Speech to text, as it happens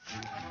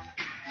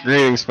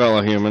Greetings,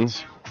 fellow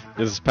humans.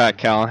 This is Pat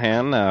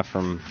Callahan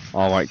from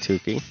All White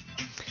Tukey.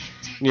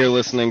 You're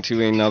listening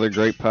to another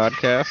great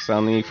podcast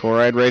on the Four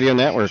Eyed Radio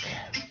Network.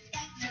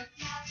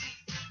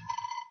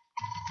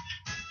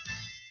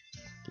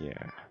 Yeah.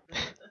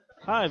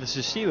 Hi, this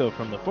is Steve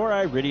from the Four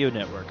Eyed Radio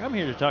Network. I'm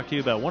here to talk to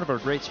you about one of our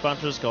great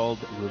sponsors called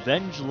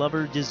Revenge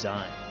Lover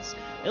Designs.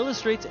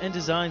 Illustrates and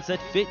designs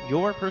that fit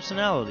your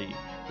personality.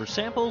 For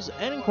samples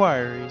and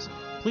inquiries,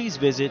 please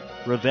visit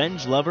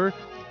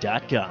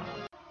revengelover.com.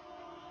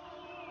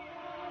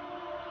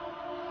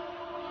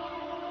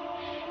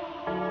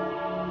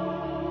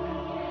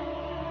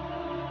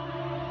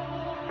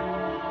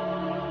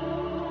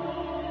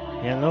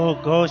 Hello,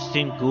 ghosts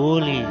and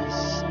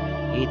ghoulies.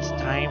 It's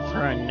time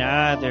for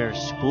another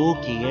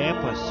spooky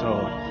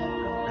episode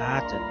of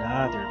Not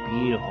Another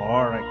Beat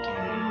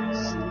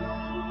Horrorcast.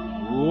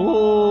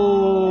 Ooh.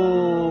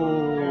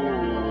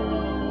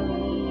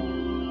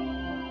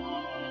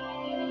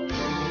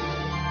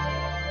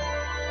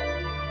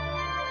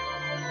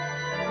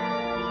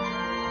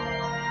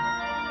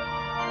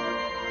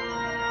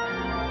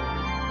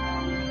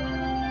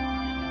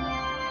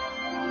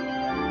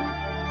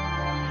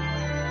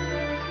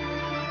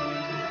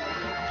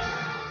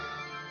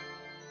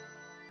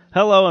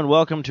 Hello and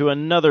welcome to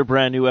another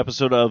brand new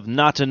episode of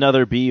Not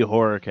Another B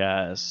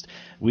Horrorcast.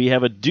 We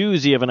have a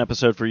doozy of an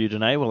episode for you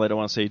tonight. Well, I don't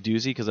want to say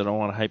doozy because I don't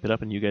want to hype it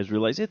up and you guys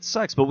realize it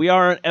sucks, but we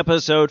are on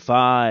episode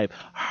 5.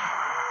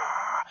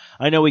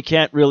 I know we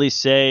can't really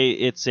say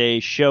it's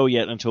a show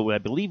yet until I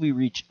believe we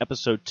reach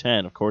episode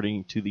 10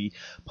 according to the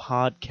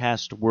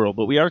podcast world,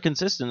 but we are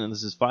consistent and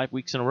this is 5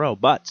 weeks in a row.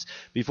 But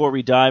before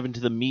we dive into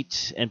the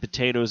meat and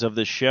potatoes of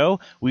this show,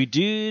 we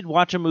did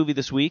watch a movie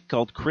this week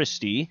called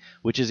Christy,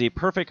 which is a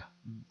perfect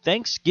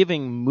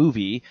Thanksgiving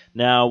movie.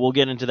 Now, we'll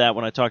get into that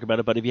when I talk about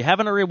it, but if you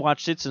haven't already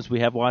watched it, since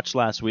we have watched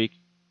last week,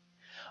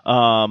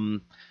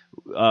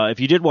 if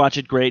you did watch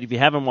it, great. If you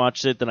haven't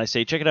watched it, then I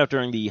say check it out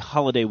during the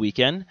holiday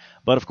weekend.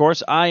 But, of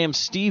course, I am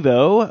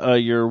Steve-O,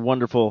 your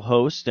wonderful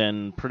host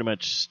and pretty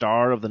much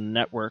star of the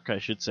network, I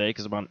should say,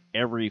 because I'm on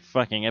every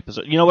fucking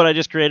episode. You know what I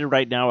just created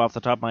right now off the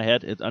top of my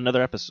head? It's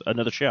another episode,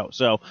 another show.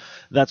 So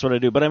that's what I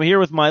do. But I'm here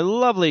with my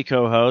lovely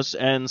co-host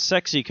and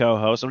sexy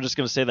co-host. I'm just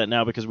going to say that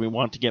now because we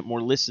want to get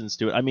more listens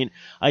to it. I mean,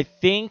 I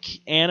think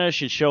Anna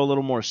should show a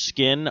little more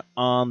skin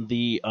on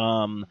the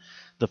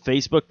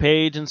Facebook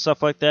page and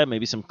stuff like that,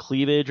 maybe some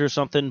cleavage or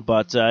something,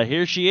 but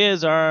here she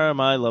is,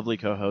 my lovely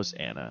co-host,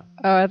 Anna.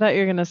 Oh, I thought you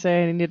were going to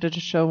say I needed to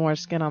show more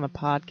skin on the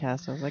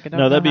podcast. I was like, I don't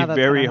No, know that'd be how that's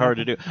very gonna hard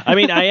to do. I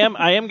mean, I am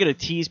going to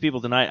tease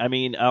people tonight. I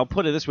mean, I'll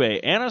put it this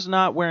way. Anna's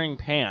not wearing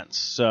pants,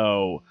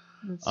 so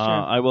That's true.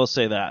 I will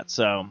say that.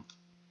 So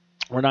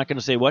we're not going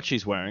to say what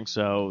she's wearing,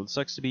 so it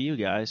sucks to be you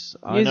guys.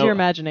 Use your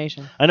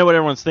imagination. I know what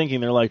everyone's thinking.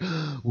 They're like,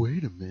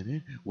 wait a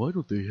minute, why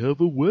don't they have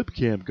a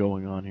webcam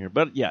going on here?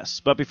 But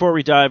yes, but before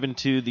we dive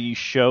into the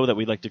show that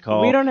we'd like to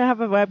call... We don't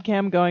have a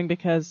webcam going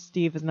because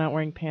Steve is not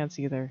wearing pants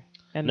either,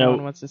 and no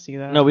one wants to see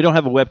that. No, we don't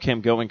have a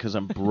webcam going because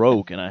I'm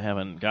broke and I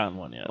haven't gotten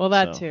one yet. Well,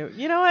 that too.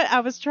 You know what? I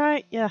was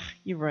trying... Yeah,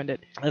 you ruined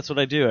it. That's what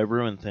I do. I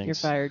ruin things. You're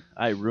fired.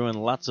 I ruin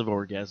lots of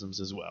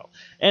orgasms as well.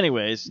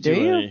 Anyways, Do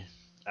you?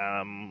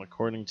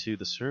 according to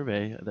the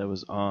survey that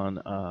was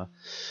on,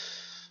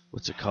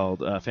 what's it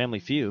called? Family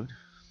Feud.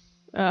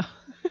 I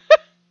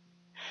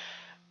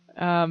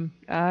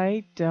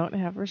don't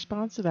have a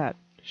response to that.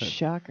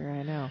 Shocker,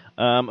 I know.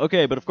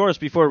 Okay, but of course,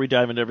 before we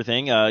dive into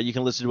everything, you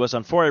can listen to us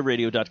on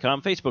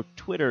 4iRadio.com, Facebook,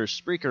 Twitter,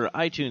 Spreaker,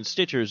 iTunes,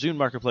 Stitcher, Zune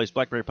Marketplace,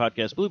 BlackBerry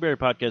Podcast, Blueberry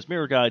Podcast,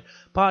 Mirror Guide,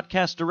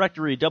 Podcast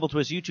Directory, Double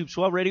Twist, YouTube,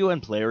 Swell Radio,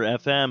 and Player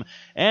FM.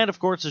 And of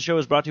course, the show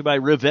is brought to you by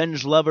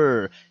Revenge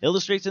Lover.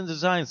 Illustrates and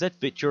designs that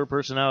fit your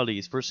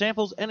personalities. For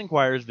samples and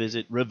inquiries,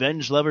 visit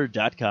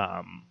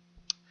revengelover.com.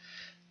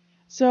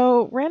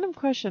 So, random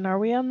question. Are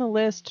we on the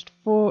list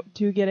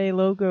to get a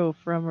logo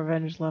from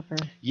Revenge Lover?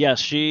 Yes,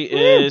 she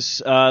is.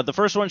 The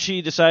first one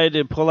she decided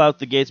to pull out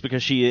the gates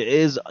because she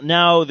is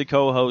now the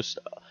co-host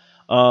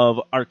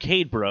of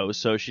Arcade Bros,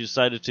 so she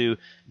decided to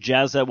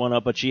jazz that one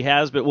up. But she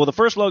has been... Well, the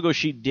first logo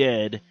she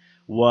did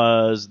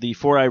was the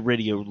 4i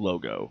Radio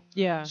logo.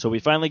 Yeah. So we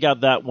finally got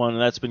that one,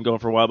 and that's been going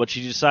for a while. But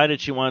she decided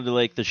she wanted to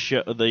make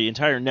the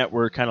entire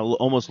network kind of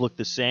almost look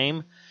the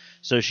same.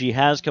 So she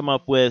has come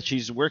up with,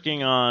 she's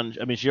working on,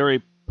 I mean, she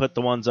already put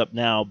the ones up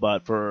now,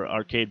 but for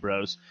Arcade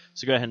Bros.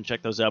 So go ahead and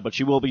check those out. But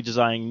she will be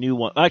designing new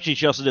ones. Actually,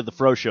 she also did the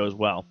Fro Show as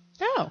well.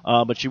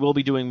 Oh. But she will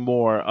be doing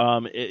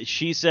more.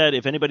 She said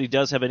if anybody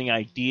does have any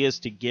ideas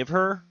to give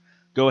her,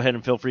 go ahead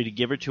and feel free to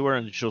give it to her,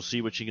 and she'll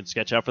see what she can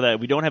sketch out for that. If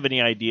we don't have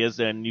any ideas,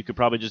 then you could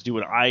probably just do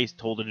what I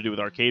told her to do with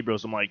Arcade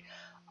Bros. I'm like,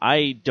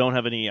 I don't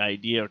have any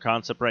idea or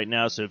concept right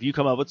now, so if you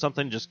come up with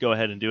something, just go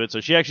ahead and do it.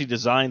 So she actually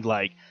designed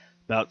like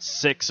about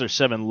 6 or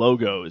 7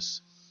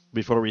 logos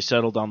before we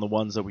settled on the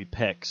ones that we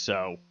pick.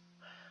 So,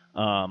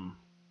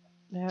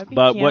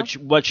 but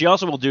what she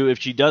also will do if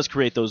she does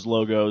create those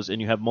logos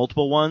and you have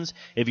multiple ones,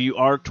 if you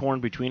are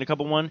torn between a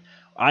couple one,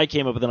 I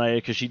came up with an idea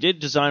because she did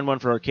design one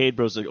for Arcade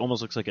Bros that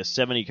almost looks like a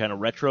 70 kind of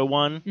retro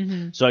one.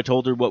 Mm-hmm. So I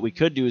told her what we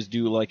could do is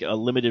do like a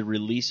limited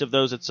release of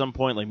those at some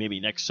point, like maybe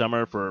next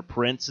summer for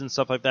prints and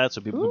stuff like that.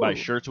 So people can buy Ooh.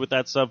 shirts with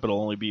that stuff, but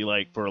it'll only be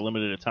like for a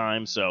limited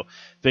time. So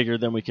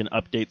figured then we can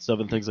update stuff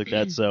and things like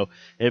that. So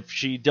if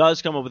she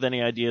does come up with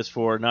any ideas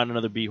for Not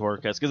Another B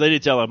Horrorcast, because I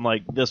did tell her, I'm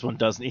like, this one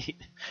does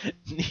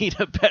need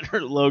a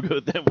better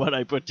logo than what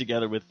I put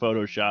together with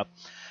Photoshop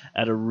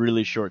at a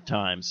really short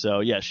time.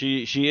 So yeah,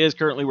 she is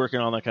currently working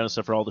on that kind of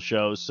stuff for all the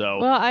shows. So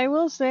Well, I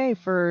will say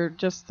for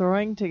just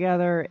throwing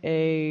together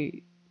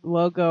a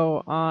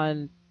logo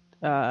on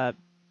Arcade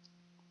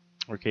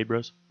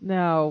Bros.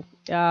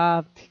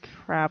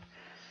 crap.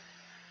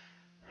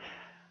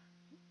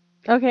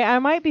 Okay, I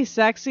might be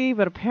sexy,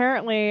 but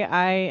apparently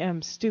I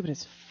am stupid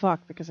as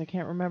fuck because I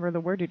can't remember the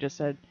word you just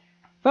said.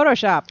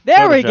 Photoshop.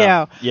 There we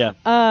go. Yeah.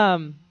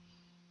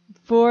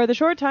 For the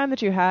short time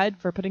that you had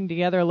for putting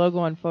together a logo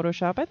on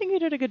Photoshop, I think you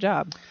did a good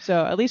job.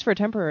 So, at least for a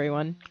temporary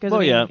one. Because,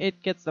 Well,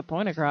 it gets the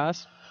point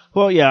across.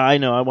 Well, yeah, I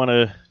know. I want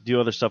to do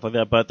other stuff like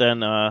that, but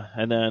then,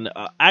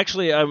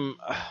 actually,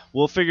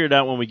 we'll figure it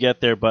out when we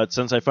get there. But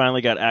since I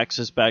finally got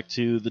access back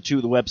to the two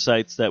of the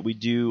websites that we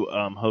do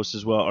host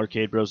as well,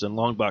 Arcade Bros and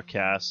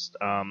Longbotcast,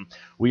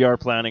 we are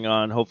planning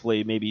on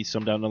hopefully maybe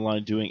some down the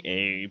line doing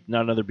a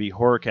Not Another B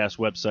Horrorcast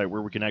website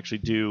where we can actually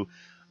do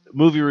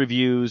movie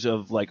reviews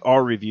of like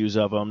our reviews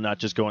of them, not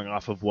just going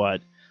off of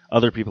what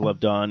other people have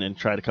done, and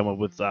try to come up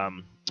with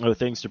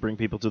things to bring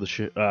people to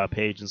the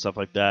page and stuff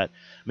like that.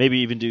 Maybe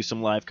even do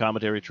some live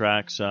commentary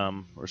tracks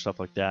or stuff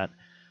like that.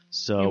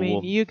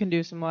 So you can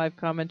do some live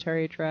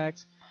commentary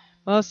tracks.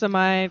 Most of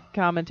my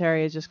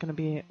commentary is just going to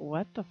be,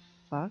 what the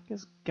fuck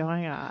is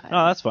going on?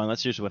 Oh, that's fine.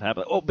 That's usually what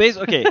happens. Oh,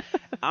 okay.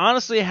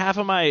 Honestly, half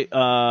of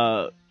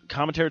my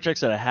commentary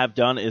tracks that I have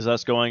done is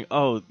us going,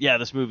 oh, yeah,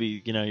 this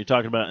movie, you're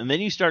talking about. And then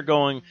you start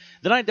going,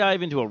 then I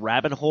dive into a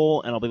rabbit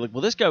hole, and I'll be like,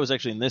 well, this guy was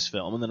actually in this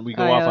film. And then we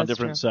go off on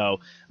different. True. So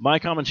my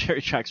commentary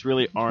tracks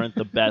really aren't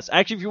the best.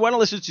 Actually, if you want to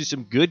listen to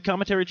some good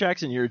commentary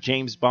tracks and you're a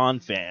James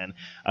Bond fan,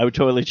 I would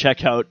totally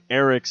check out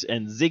Eric's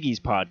and Ziggy's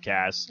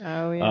podcast.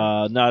 Oh,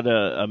 yeah. Not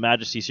a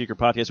Majesty Secret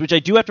podcast, which I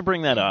do have to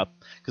bring that up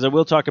because I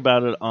will talk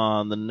about it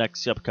on the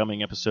next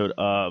upcoming episode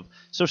of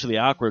Socially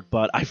Awkward.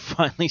 But I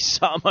finally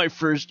saw my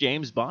first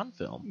James Bond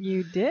film.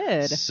 You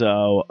did.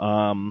 So,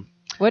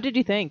 what did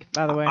you think,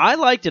 by the way? I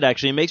liked it,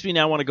 actually. It makes me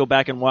now want to go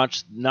back and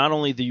watch not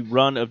only the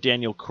run of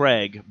Daniel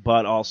Craig,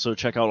 but also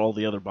check out all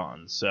the other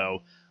Bonds.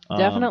 So,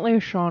 definitely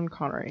Sean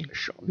Connery.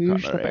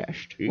 He's the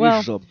best.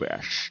 He's the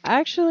best.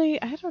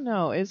 Actually, I don't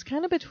know. It's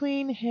kind of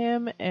between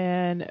him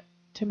and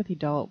Timothy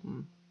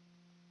Dalton.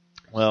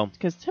 Well,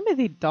 because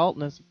Timothy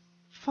Dalton is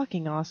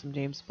fucking awesome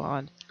James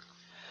Bond.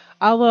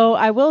 Although,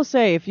 I will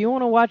say, if you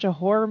want to watch a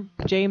horror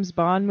James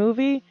Bond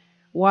movie,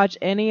 watch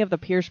any of the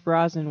Pierce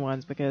Brosnan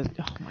ones because,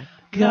 oh my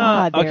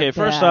god, they're okay,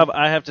 first bad. off,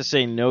 I have to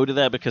say no to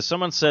that because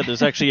someone said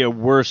there's actually a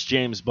worse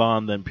James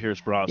Bond than Pierce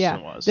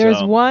Brosnan was. There's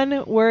so.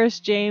 one worse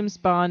James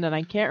Bond, and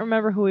I can't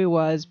remember who he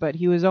was, but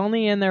he was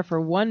only in there for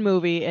one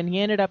movie, and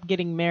he ended up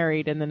getting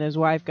married, and then his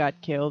wife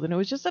got killed, and it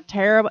was just a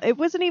terrible. It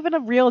wasn't even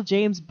a real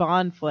James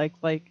Bond flick.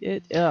 Like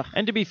it. Ugh.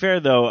 And to be fair,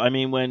 though, I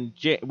mean, when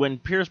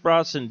Pierce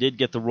Brosnan did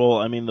get the role,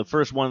 I mean, the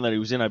first one that he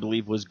was in, I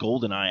believe, was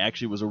GoldenEye.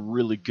 Actually, was a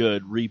really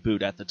good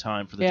reboot at the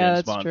time for the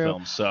James Bond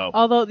film. So,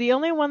 although the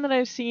only one that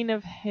I've seen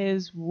of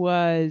his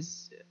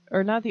was,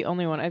 or not the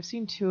only one, I've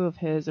seen two of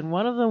his, and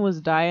one of them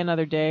was Die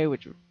Another Day,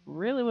 which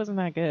really wasn't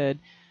that good.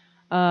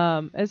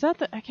 Is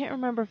that I can't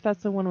remember if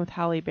that's the one with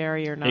Halle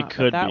Berry or not. It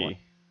could be.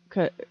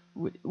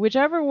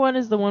 Whichever one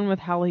is the one with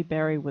Halle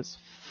Berry was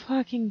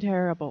fucking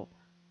terrible.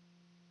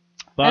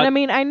 But, and I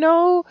mean, I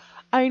know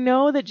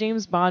that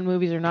James Bond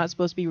movies are not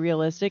supposed to be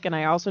realistic, and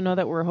I also know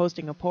that we're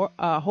hosting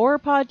a horror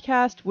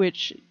podcast,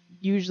 which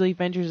usually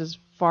ventures as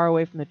far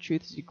away from the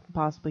truth as you can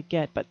possibly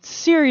get. But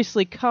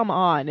seriously, come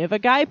on. If a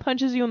guy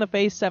punches you in the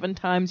face 7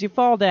 times, you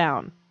fall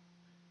down.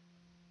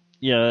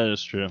 Yeah, that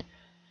is true.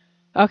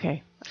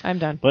 Okay, I'm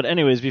done. But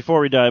anyways, before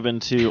we dive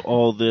into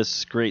all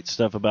this great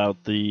stuff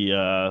about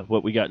the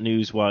what we got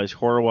news-wise,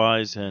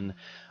 horror-wise, and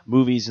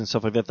movies and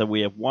stuff like that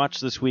we have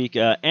watched this week,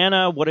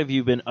 Anna, what have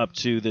you been up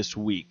to this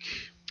week?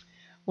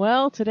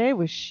 Well, today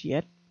was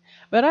shit.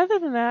 But other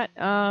than that,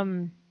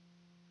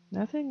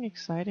 nothing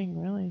exciting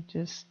really.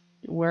 Just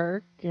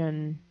work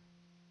and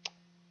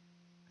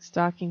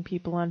stalking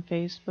people on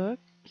Facebook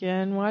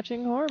and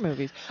watching horror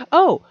movies.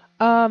 Oh,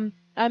 I'm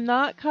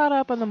not caught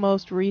up on the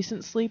most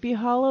recent Sleepy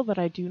Hollow, but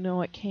I do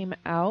know it came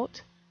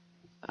out,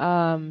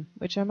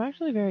 which I'm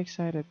actually very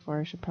excited for.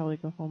 I should probably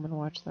go home and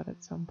watch that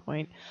at some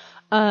point.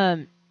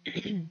 But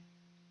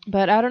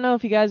I don't know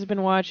if you guys have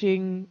been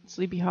watching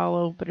Sleepy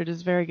Hollow, but it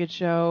is a very good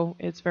show.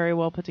 It's very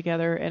well put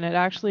together, and it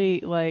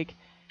actually,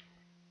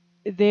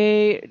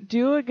 they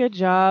do a good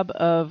job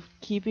of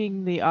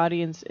keeping the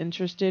audience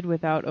interested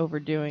without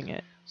overdoing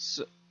it.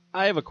 So,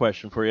 I have a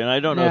question for you, and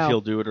I don't know if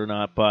you'll do it or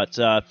not, but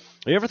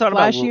you ever thought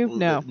Flash about... you?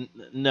 No.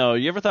 No,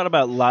 you ever thought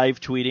about live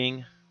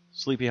tweeting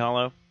Sleepy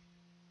Hollow?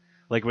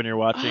 Like when you're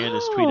watching it,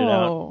 just tweet it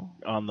out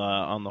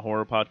on the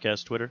horror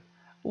podcast Twitter?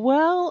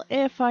 Well,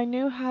 if I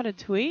knew how to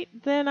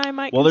tweet, then I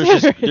might. Well,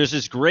 consider it. there's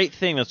this great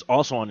thing that's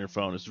also on your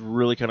phone. It's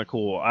really kind of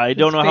cool. I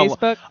don't know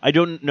Facebook? how I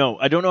don't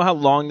know how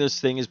long this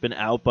thing has been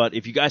out, but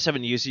if you guys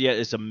haven't used it yet,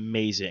 it's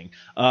amazing.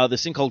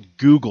 This thing called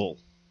Google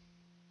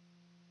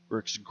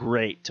works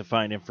great to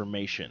find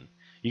information.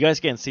 You guys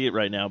can't see it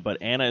right now,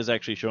 but Anna is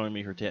actually showing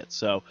me her tits.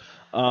 So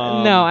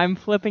no, I'm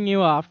flipping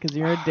you off because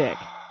you're a dick.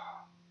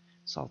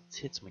 It's all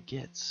tits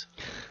McGits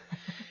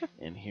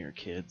in here,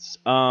 kids.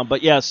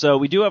 But yeah, so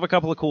we do have a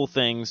couple of cool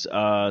things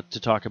to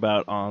talk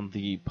about on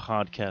the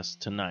podcast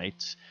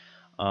tonight.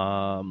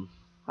 Hot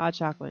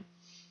chocolate.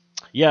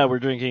 Yeah, we're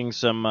drinking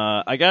some.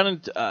 I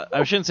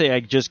shouldn't say I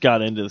just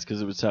got into this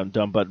because it would sound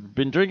dumb, but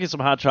been drinking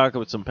some hot chocolate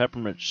with some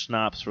peppermint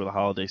schnapps for the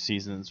holiday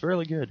season. It's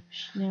really good.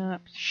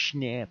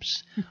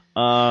 Schnapps.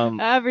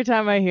 Every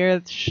time I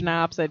hear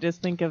schnapps, I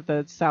just think of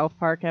the South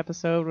Park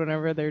episode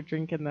whenever they're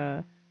drinking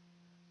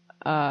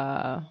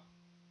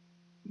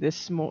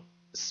this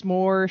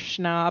s'more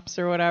schnapps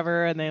or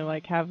whatever, and they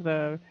like have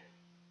the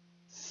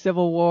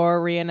Civil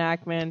War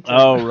reenactment.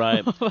 Oh,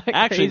 right.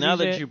 Actually, crazy now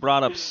that shit. you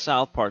brought up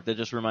South Park, that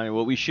just reminded me,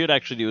 what we should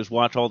actually do is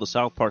watch all the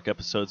South Park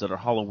episodes that are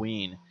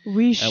Halloween. We And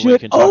we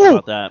should. can talk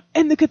about that.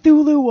 And the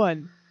Cthulhu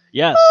one.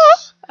 Yes.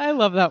 I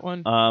love that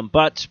one.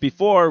 But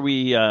before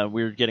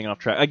we're getting off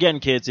track again,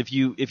 kids. If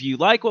you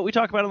like what we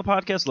talk about on the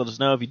podcast, let us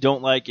know. If you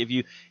don't like, if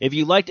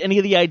you liked any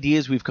of the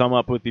ideas we've come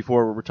up with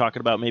before, where we're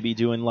talking about maybe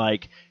doing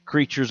like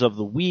creatures of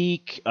the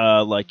week,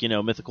 like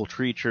mythical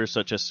creatures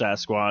such as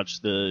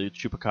Sasquatch, the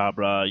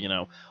Chupacabra,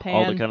 all the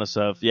Pan. kind of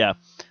stuff. Yeah.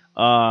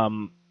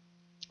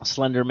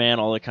 Slender Man,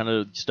 all that kind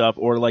of stuff.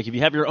 Or like if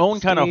you have your own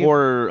kind of Steve.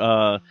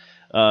 horror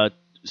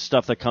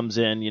stuff that comes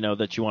in,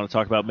 that you want to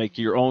talk about, make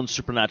your own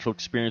supernatural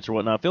experience or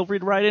whatnot, feel free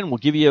to write in. We'll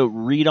give you a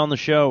read on the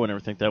show and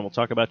everything. Then we'll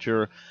talk about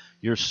your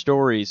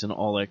stories and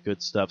all that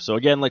good stuff. So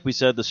again, like we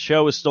said, the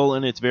show is still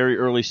in its very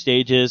early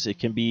stages. It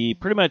can be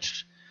pretty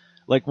much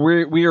like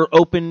we are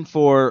open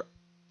for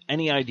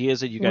any ideas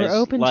that you guys We're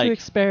open like. to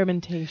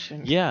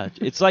experimentation. Yeah,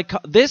 it's like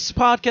this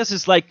podcast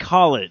is like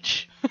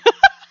college.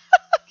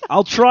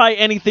 I'll try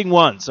anything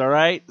once, all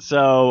right?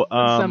 So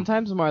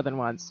Sometimes more than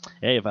once.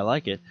 hey, if I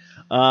like it.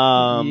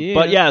 Yeah.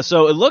 But yeah,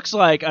 so it looks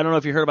like, I don't know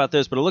if you heard about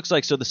this, but it looks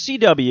like, so the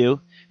CW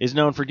is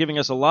known for giving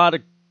us a lot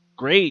of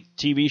great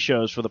TV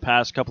shows for the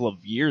past couple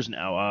of years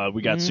now.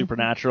 We got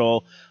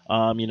Supernatural,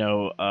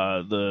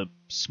 the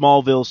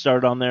Smallville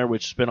started on there,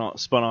 which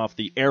spun off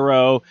the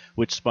Arrow,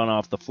 which spun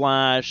off the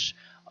Flash.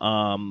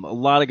 A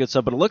lot of good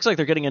stuff, but it looks like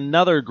they're getting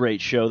another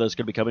great show that's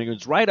going to be coming.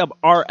 It's right up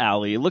our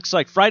alley. It looks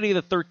like Friday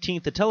the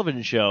 13th, the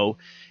television show,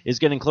 is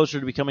getting closer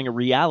to becoming a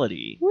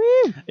reality.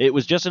 Woo! It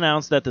was just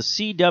announced that the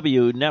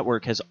CW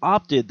network has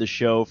opted the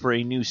show for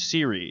a new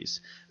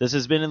series. This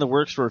has been in the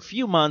works for a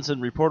few months,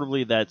 and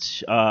reportedly that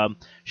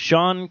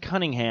Sean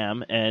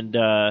Cunningham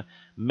and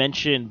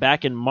mentioned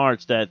back in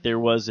March that there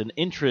was an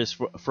interest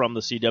from the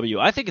CW.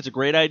 I think it's a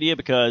great idea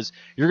because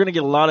you're going to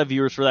get a lot of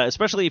viewers for that,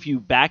 especially if you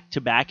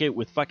back-to-back it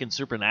with fucking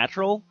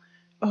Supernatural.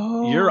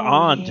 Oh, You're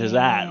on to yeah.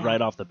 that right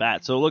off the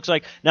bat. So it looks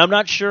like, now I'm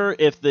not sure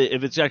if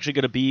it's actually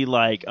going to be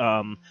like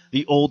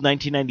the old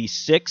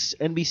 1996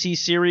 NBC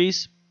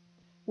series.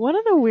 One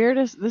of the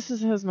weirdest,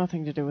 has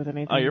nothing to do with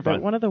anything, Oh, you're but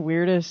fine. one of the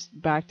weirdest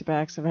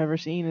back-to-backs I've ever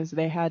seen is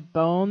they had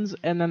Bones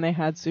and then they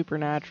had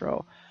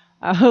Supernatural.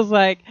 I was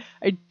like,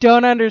 I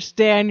don't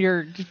understand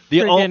your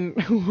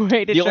freaking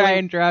way to try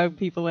and drag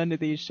people into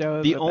these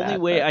shows. The only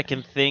way I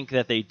can think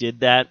that they did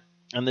that,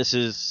 and this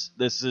is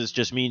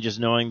just me just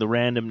knowing the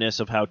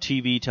randomness of how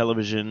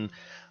television,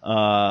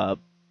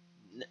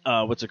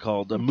 what's it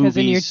called? The movies. Because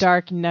in your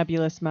dark,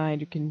 nebulous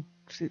mind, you can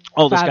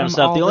all this kind fathom of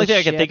stuff. all The only this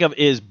thing I can shit. think of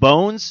is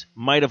Bones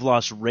might have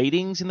lost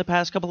ratings in the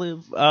past couple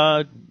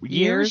of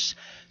years.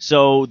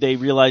 So they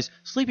realized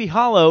Sleepy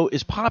Hollow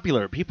is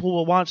popular. People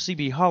will watch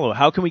Sleepy Hollow.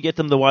 How can we get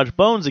them to watch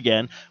Bones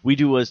again? We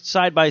do a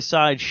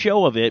side-by-side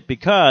show of it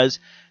because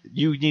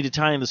you need to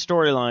tie in the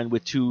storyline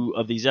with two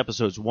of these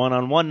episodes. One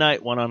on one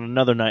night, one on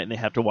another night, and they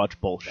have to watch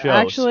both shows.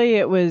 Actually,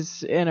 it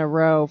was in a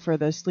row for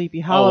the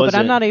Sleepy Hollow, was but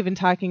I'm it? not even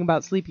talking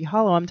about Sleepy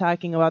Hollow. I'm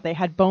talking about they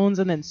had Bones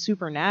and then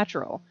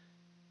Supernatural.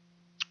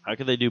 How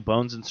could they do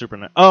Bones and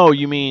Supernatural? Oh,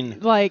 you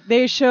mean... Like,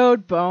 they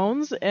showed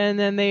Bones, and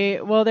then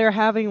they're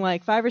having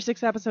like 5 or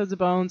 6 episodes of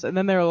Bones, and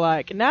then they're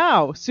like,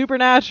 now,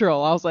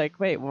 Supernatural. I was like,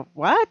 wait,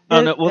 what?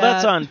 Oh, no, well,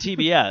 that's on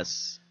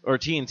TBS or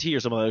TNT or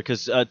something like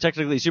that, because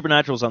technically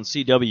Supernatural's on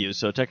CW,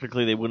 so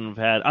technically they wouldn't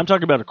have had... I'm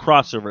talking about a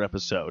crossover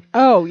episode.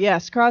 Oh,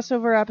 yes,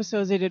 crossover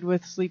episodes they did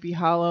with Sleepy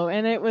Hollow,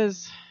 and it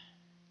was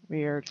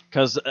weird.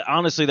 Because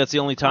honestly, that's the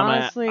only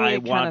time Honestly, I it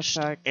kinda watched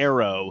sucked.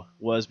 Arrow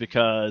was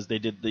because they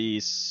did the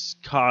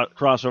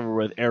crossover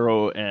with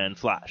Arrow and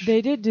Flash.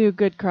 They did do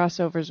good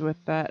crossovers with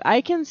that.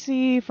 I can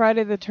see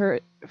Friday the 13th.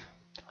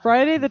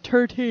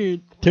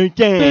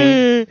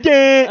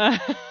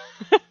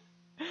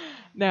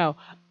 No.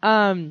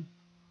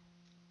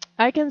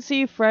 I can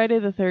see Friday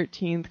the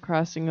 13th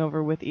crossing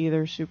over with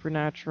either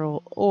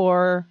Supernatural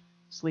or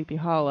Sleepy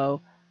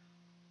Hollow.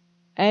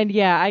 And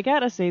yeah, I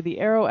gotta say, the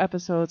Arrow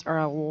episodes are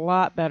a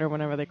lot better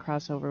whenever they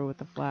cross over with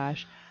the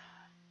Flash.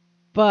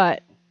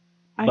 But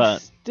I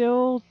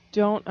still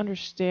don't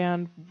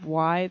understand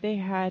why they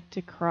had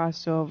to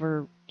cross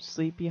over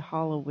Sleepy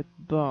Hollow with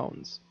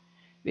Bones.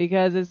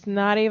 Because it's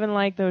not even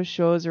like those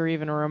shows are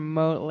even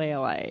remotely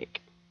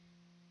like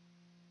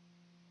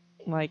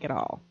at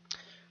all.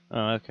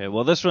 Oh, okay.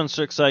 Well, this one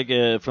looks like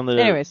from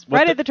the. Anyways,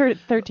 Friday the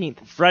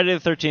 13th. Friday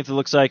the 13th. It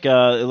looks like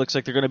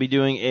they're going to be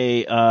doing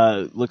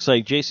a. Looks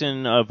like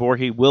Jason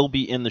Voorhees will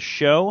be in the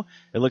show.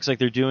 It looks like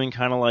they're doing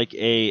kind of like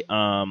a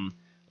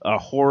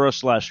horror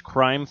 /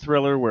 crime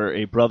thriller where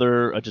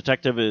a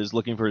detective is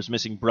looking for his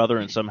missing brother,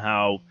 and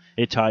somehow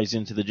it ties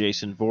into the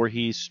Jason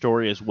Voorhees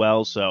story as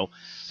well. So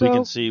we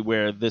can see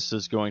where this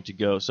is going to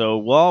go. So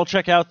we'll all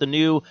check out the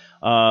new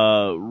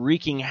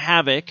Wreaking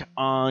Havoc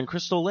on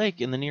Crystal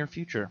Lake in the near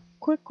future.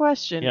 Quick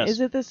question. Yes. Is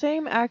it the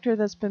same actor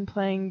that's been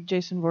playing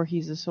Jason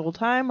Voorhees this whole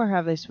time, or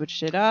have they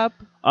switched it up?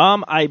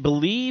 I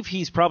believe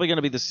he's probably going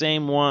to be the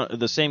same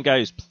guy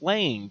who's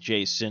playing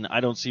Jason. I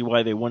don't see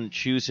why they wouldn't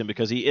choose him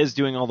because he is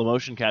doing all the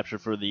motion capture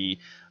for the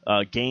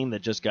game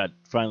that just got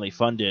finally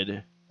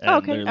funded. Oh,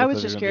 okay. I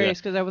was just curious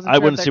because I wasn't. I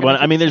sure wouldn't if see they're one.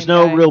 gonna I mean, keep there's the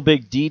no same guy. real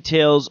big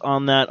details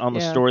on that on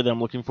the Yeah. story that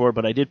I'm looking for,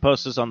 but I did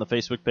post this on the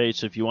Facebook page,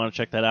 so if you want to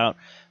check that out,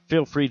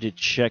 feel free to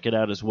check it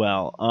out as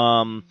well.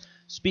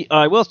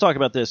 I will talk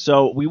about this.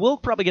 So we will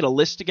probably get a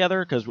list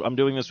together because I'm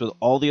doing this with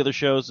all the other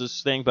shows,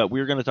 but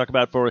we're going to talk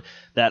about for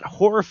that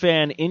horror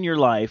fan in your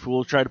life.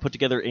 We'll try to put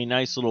together a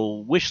nice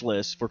little wish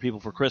list for people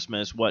for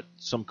Christmas, what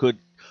some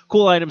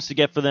cool items to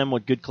get for them,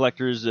 what good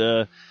collectors,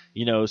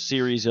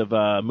 series of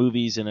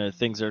movies and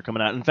things that are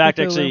coming out. In fact,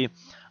 Cthulhu.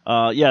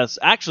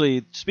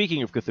 actually,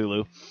 speaking of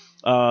Cthulhu,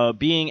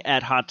 being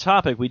at Hot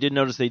Topic, we did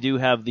notice they do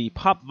have the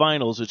pop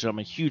vinyls, which I'm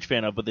a huge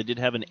fan of, but they did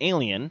have an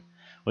Alien,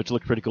 which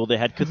looked pretty cool. They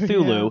had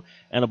Cthulhu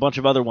and a bunch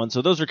of other ones.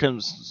 So those are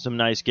some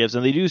nice gifts.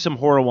 And they do some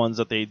horror ones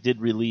that they did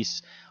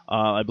release,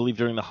 I believe,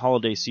 during the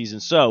holiday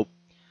season. So,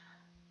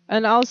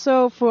 And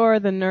also for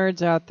the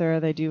nerds out there,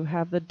 they do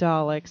have the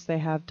Daleks. They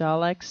have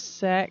Dalek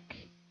Sec.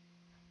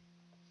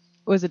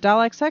 Was it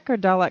Dalek Sec or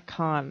Dalek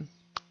Con?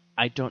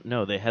 I don't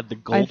know. They had the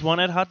gold one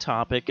at Hot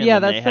Topic, and Yeah,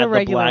 then they that's the had the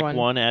regular black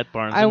one at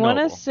Barnes & I Noble. want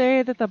to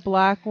say that the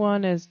black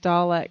one is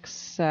Dalek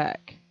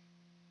Sec.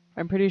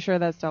 I'm pretty sure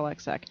that's Dalek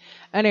Sec.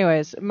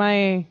 Anyways,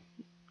 my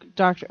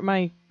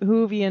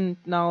Whovian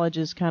knowledge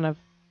is kind of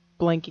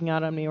blanking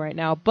out on me right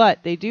now,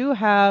 but they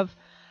have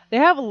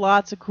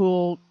lots of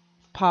cool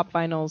pop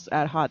vinyls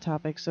at Hot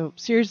Topic. So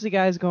seriously,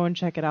 guys, go and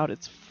check it out.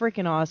 It's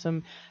freaking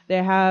awesome.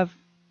 They have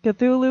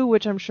Cthulhu,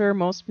 which I'm sure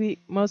most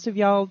of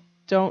y'all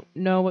don't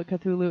know what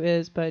Cthulhu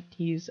is, but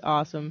he's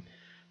awesome.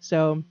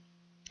 So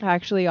I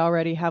actually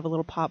already have a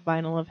little pop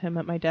vinyl of him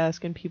at my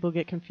desk, and people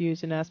get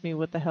confused and ask me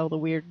what the hell the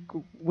weird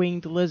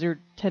winged lizard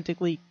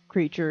tentacly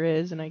creature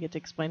is, and I get to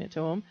explain it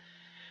to them.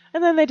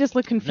 And then they just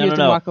look confused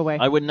and walk away.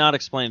 I would not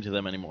explain it to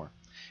them anymore.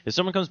 If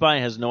someone comes by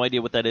and has no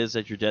idea what that is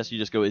at your desk, you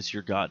just go, "It's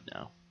your god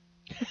now."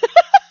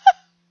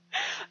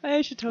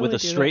 I should totally with a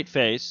do straight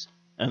face,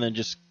 and then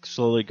just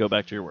slowly go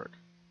back to your work.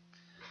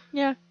 that.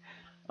 Yeah,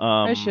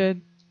 I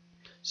should.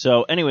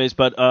 So, anyways,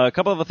 but a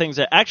couple of the things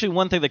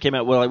one thing that came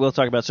out, well, I will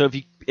talk about. So,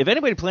 if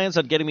anybody plans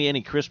on getting me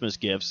any Christmas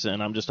gifts,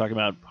 and I'm just talking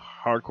about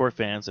hardcore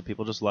fans that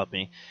people just love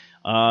me,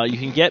 you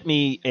can get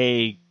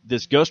me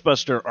this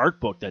Ghostbuster art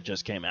book that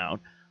just came out.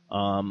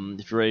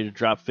 If you're ready to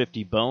drop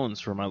 50 bones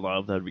for my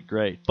love, that'd be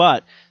great.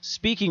 But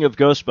speaking of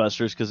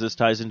Ghostbusters, because this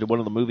ties into one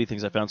of the movie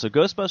things I found, so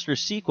Ghostbusters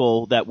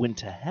sequel that went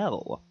to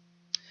hell.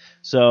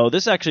 So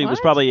this actually was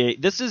probably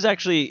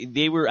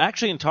they were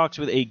actually in talks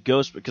with a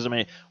ghost, because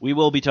we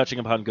will be touching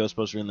upon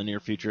Ghostbuster in the near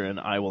future, and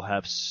I will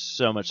have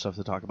so much stuff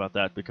to talk about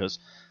that because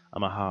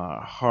I'm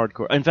a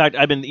hardcore. In fact,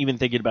 I've been even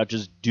thinking about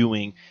just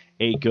doing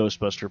a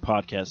Ghostbuster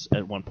podcast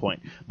at one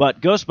point.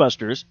 But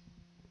Ghostbusters,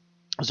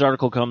 this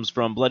article comes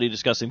from Bloody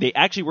Disgusting. They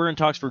actually were in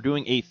talks for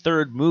doing a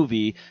third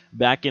movie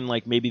back in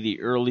like maybe the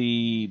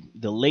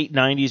late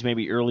 90s,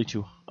 maybe early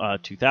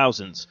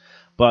 2000s.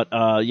 But,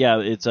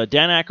 it's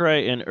Dan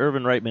Aykroyd and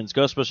Irvin Reitman's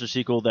Ghostbusters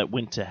sequel that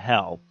went to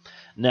hell.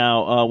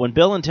 Now, when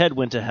Bill and Ted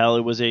went to hell,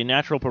 it was a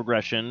natural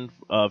progression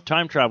of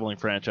time-traveling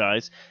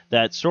franchise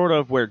that sort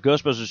of where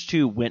Ghostbusters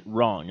 2 went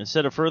wrong.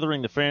 Instead of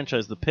furthering the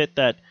franchise, the pit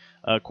that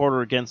quarter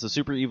against the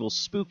super evil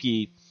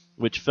Spooky,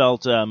 which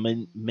felt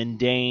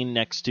mundane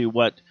next to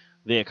what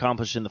they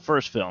accomplished in the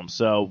first film.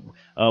 So,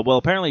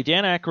 apparently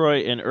Dan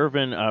Aykroyd and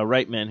Irvin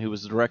Reitman, who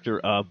was the director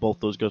of both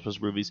those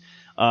Ghostbusters movies,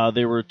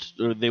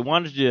 they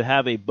wanted to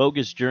have a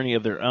bogus journey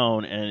of their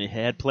own, and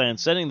had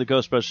planned sending the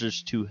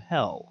Ghostbusters to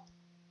hell.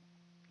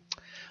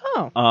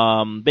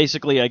 Oh.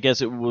 Basically, I guess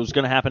it was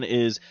going to happen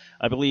is,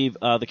 I believe,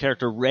 the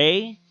character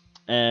Ray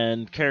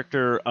and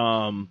character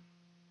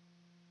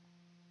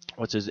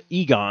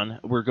Egon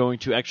were going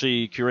to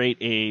actually curate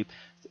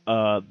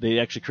they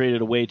actually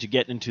created a way to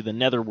get into the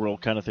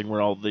netherworld kind of thing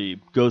where all the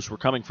ghosts were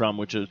coming from,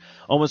 which is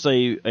almost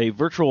a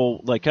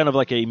virtual, like kind of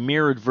like a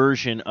mirrored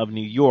version of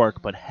New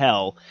York, but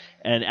hell.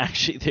 And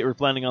actually they were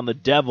planning on the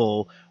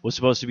devil was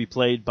supposed to be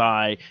played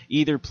by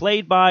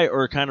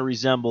or kind of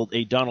resembled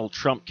a Donald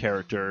Trump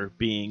character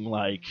being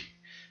like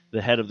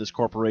the head of this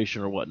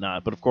corporation or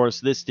whatnot. But of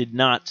course this did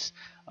not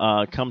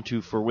come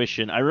to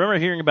fruition. I remember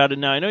hearing about it.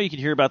 Now I know you can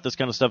hear about this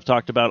kind of stuff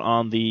talked about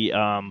on the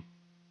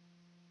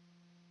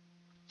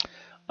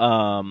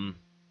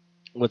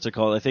what's it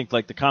called? I think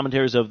like the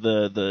commentaries of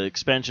the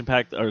expansion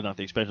pack, or not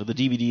the expansion, the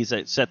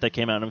DVDs set that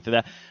came out and everything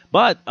like that.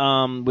 But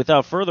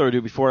without further ado,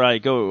 before I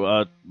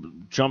go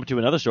jump to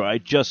another story, I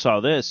just saw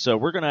this, so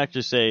we're gonna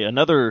actually say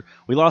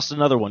we lost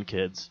another one,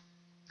 kids.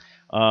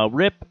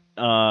 Rip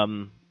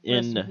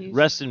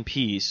rest in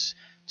peace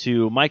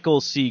to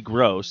Michael C.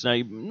 Gross.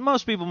 Now,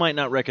 most people might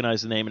not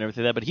recognize the name and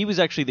everything like that, but he was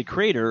actually the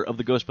creator of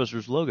the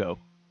Ghostbusters logo,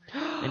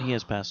 and he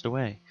has passed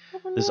away.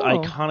 This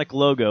iconic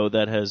logo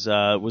that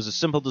was a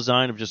simple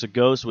design of just a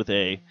ghost with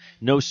a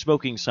no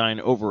smoking sign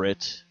over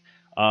it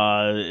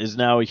is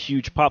now a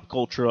huge pop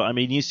culture. I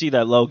mean, you see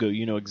that logo,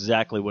 you know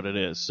exactly what it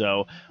is.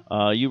 So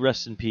you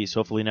rest in peace.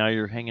 Hopefully now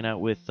you're hanging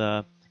out with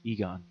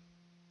Egon.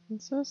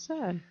 It's so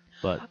sad.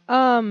 But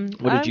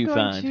what did you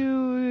find? I'm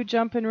going to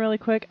jump in really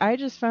quick. I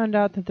just found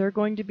out that they're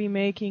going to be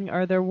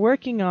they're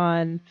working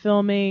on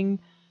filming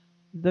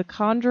The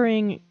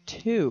Conjuring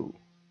 2.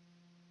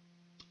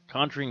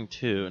 Conjuring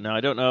 2. Now,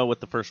 I don't know what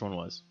the first one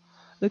was.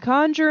 The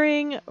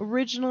Conjuring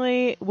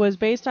originally was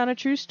based on a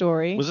true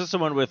story. Was this the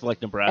one with,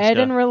 like, Nebraska?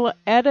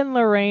 Ed and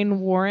Lorraine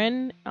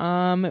Warren.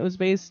 It was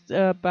based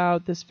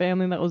about this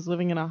family that was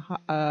living in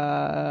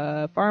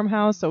a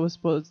farmhouse that was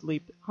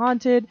supposedly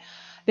haunted.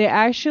 They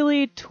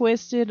actually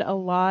twisted a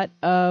lot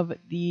of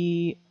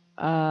the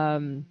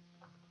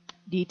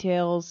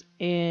details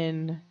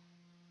in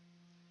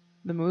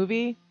the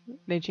movie.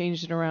 They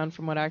changed it around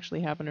from what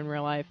actually happened in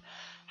real life.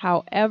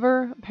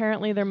 However,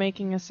 apparently they're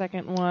making a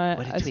second one.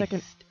 What a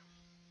twist.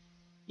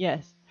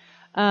 Yes.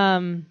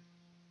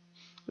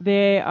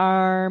 They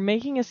are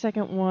making a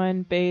second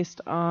one based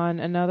on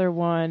another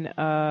one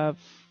of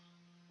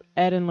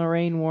Ed and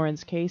Lorraine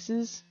Warren's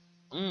cases.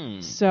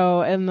 So,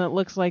 and it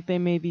looks like they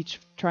may be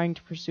trying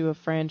to pursue a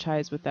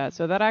franchise with that.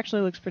 So that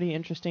actually looks pretty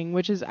interesting,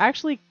 which is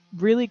actually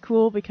really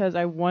cool because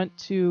I want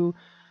to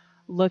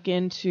look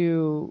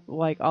into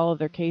like all of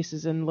their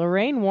cases. And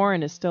Lorraine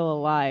Warren is still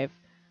alive.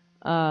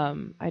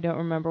 I don't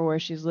remember where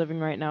she's living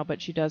right now,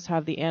 but she does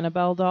have the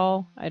Annabelle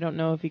doll. I don't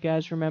know if you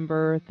guys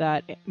remember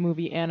that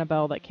movie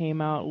Annabelle that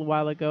came out a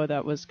while ago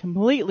that was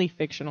completely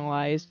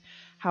fictionalized.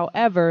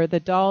 However,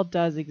 the doll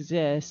does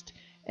exist,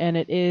 and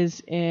it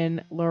is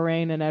in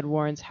Lorraine and Ed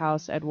Warren's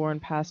house. Ed Warren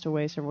passed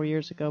away several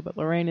years ago, but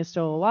Lorraine is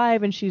still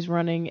alive, and she's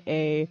running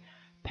a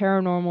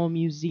paranormal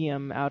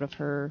museum out of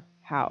her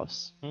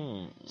house.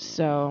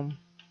 So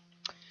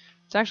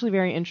it's actually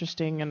very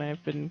interesting, and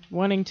I've been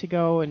wanting to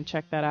go and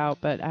check that out,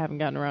 but I haven't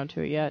gotten around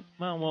to it yet.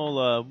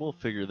 Well, we'll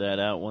figure that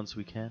out once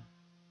we can.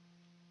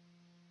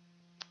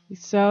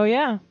 So,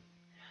 yeah.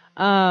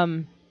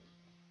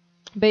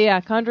 But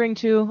yeah, Conjuring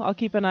 2, I'll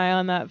keep an eye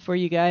on that for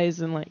you guys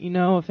and let you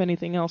know if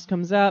anything else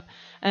comes up.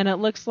 And it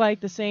looks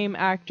like the same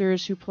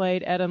actors who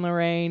played Ed and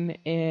Lorraine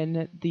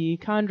in the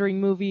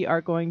Conjuring movie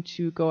are going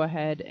to go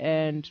ahead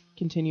and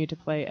continue to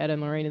play Ed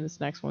and Lorraine in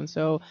this next one.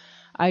 So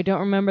I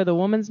don't remember the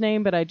woman's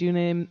name, but I do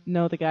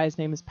know the guy's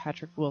name is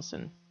Patrick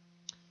Wilson.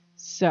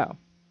 So,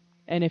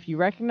 and if you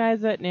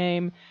recognize that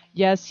name,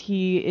 yes,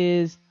 he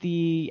is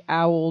the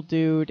owl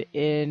dude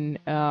in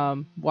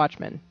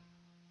Watchmen.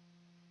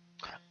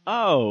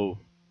 Oh,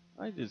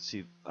 I did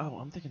see. Oh,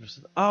 I'm thinking of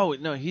something. Oh,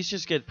 no, he's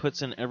just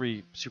puts in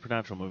every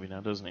Supernatural movie now,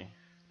 doesn't he?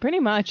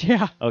 Pretty much,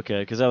 yeah. Okay,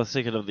 because I was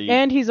thinking of the.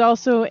 And he's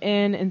also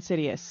in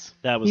Insidious.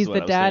 That was he's what the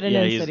I was dad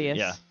thinking. in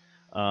Insidious.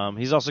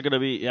 He's also going to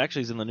be.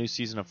 Actually, he's in the new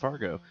season of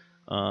Fargo.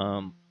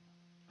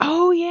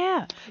 Oh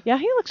yeah, yeah.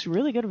 He looks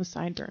really good with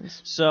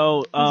sideburns.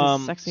 So, He's a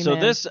sexy man.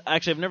 this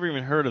actually, I've never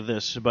even heard of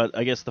this, but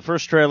I guess the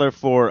first trailer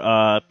for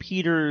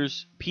Peter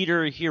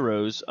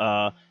Heroes,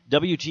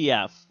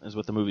 WTF is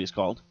what the movie is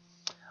called.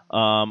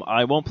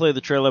 I won't play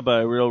the trailer,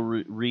 but I will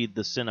read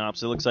the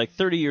synopsis. It looks like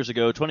 30 years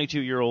ago,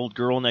 22-year-old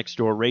girl next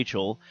door,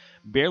 Rachel,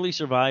 barely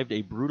survived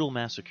a brutal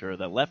massacre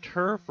that left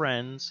her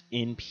friends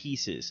in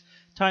pieces.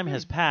 Time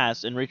has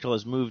passed, and Rachel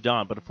has moved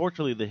on, but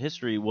unfortunately the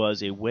history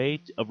was a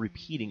way of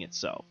repeating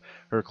itself.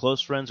 Her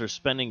close friends are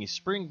spending a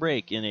spring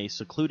break in a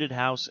secluded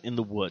house in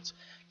the woods.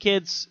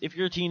 Kids, if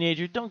you're a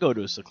teenager, don't go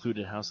to a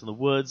secluded house in the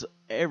woods.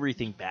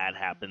 Everything bad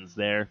happens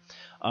there.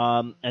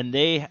 And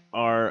they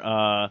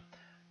are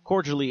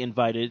cordially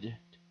invited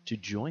to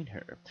join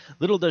her.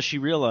 Little does she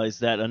realize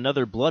that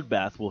another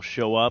bloodbath will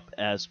show up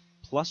as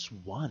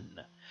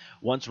 +1.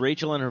 Once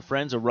Rachel and her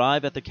friends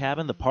arrive at the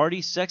cabin, the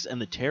party, sex, and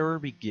the terror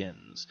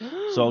begins.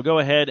 So I'll go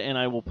ahead and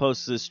I will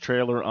post this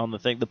trailer on the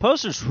thing. The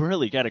poster's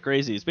really kind of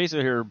crazy. It's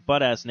basically her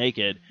butt-ass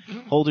naked,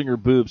 holding her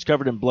boobs,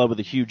 covered in blood with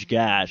a huge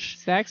gash.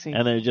 Sexy.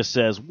 And then it just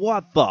says,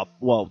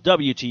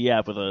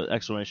 WTF with an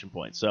exclamation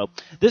point. So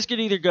this could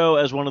either go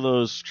as one of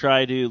those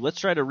let's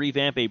try to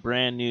revamp a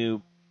brand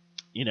new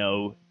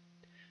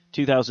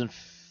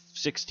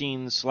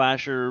 2016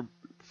 slasher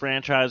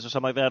franchise or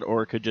something like that,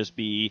 or it could just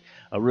be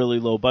a really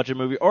low budget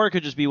movie, or it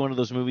could just be one of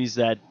those movies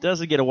that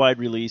doesn't get a wide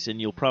release and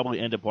you'll probably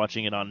end up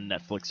watching it on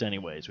Netflix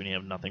anyways when you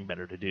have nothing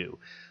better to do.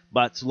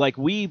 But like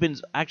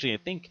I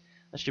think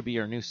that should be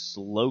our new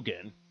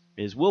slogan,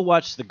 is we'll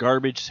watch the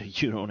garbage so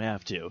you don't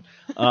have to.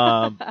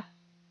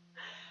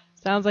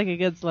 Sounds like a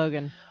good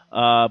slogan.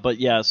 But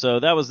yeah, so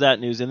that was that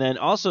news. And then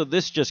also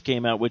this just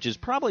came out, which is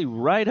probably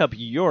right up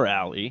your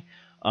alley,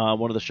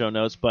 one of the show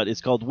notes, but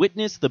it's called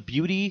Witness the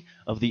Beauty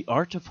of the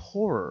Art of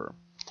Horror.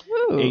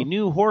 Ooh. A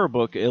new horror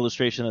book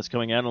illustration that's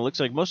coming out, and it looks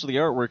like most of the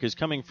artwork is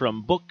coming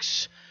from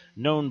books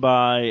known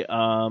by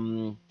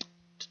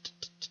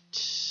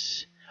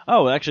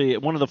actually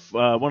one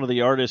of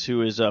the artists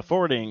who is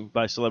forwarding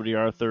by Celebrity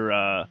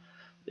Author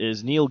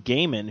is Neil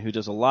Gaiman, who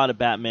does a lot of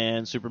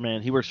Batman,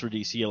 Superman. He works for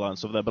DC a lot and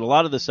stuff like that, but a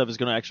lot of this stuff is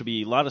going to actually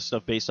be a lot of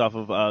stuff based off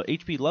of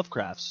H.P.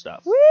 Lovecraft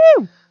stuff.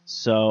 Woo!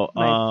 So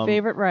My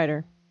favorite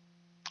writer.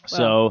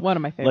 So one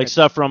of my favorites. like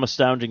stuff from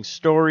Astounding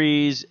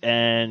Stories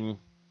and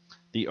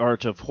The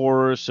Art of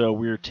Horror, so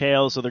Weird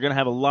Tales. So they're going to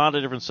have a lot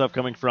of different stuff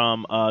coming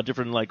from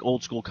different like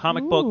old school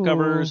comic book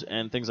covers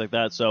and things like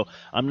that. So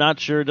I'm not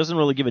sure. It doesn't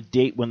really give a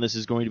date when this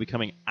is going to be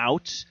coming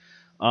out.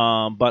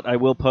 But I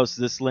will post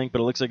this link,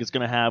 but it looks like it's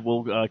going to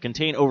will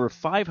contain over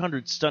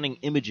 500 stunning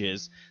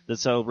images that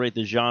celebrate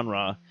the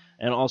genre,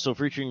 and also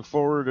featuring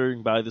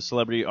forwarding by the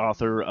celebrity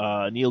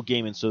author Neil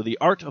Gaiman. So The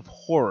Art of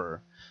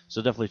Horror.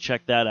 So definitely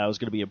check that out. It's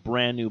going to be a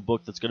brand new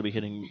book that's going to be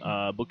hitting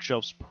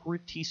bookshelves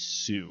pretty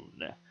soon.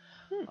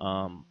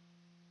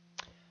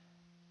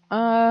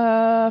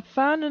 Found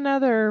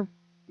another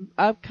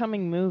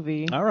upcoming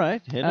movie. All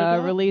right. Hit it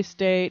up. Release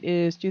date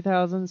is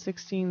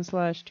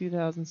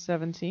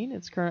 2016/2017.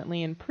 It's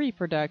currently in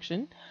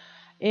pre-production.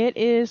 It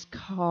is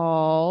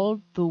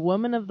called The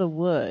Woman of the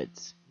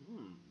Woods.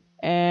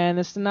 And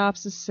the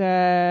synopsis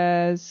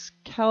says,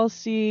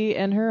 Kelsey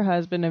and her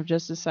husband have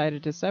just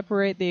decided to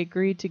separate. They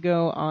agreed to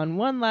go on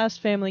one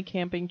last family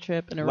camping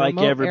trip in a like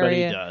remote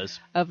everybody area does.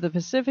 of the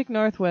Pacific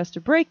Northwest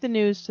to break the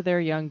news to their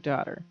young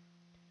daughter.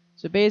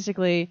 So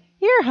basically,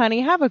 here,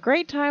 honey, have a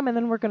great time, and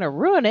then we're going to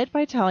ruin it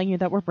by telling you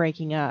that we're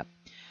breaking up.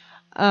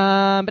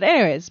 But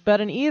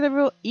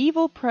an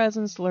evil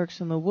presence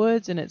lurks in the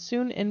woods, and it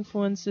soon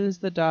influences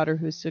the daughter,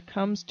 who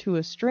succumbs to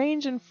a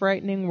strange and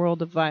frightening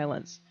world of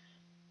violence.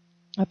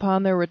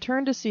 Upon their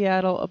return to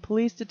Seattle, a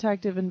police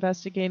detective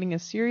investigating a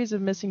series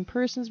of missing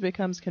persons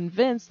becomes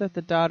convinced that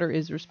the daughter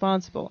is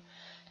responsible.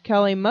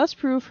 Kelly must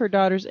prove her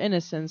daughter's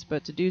innocence,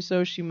 but to do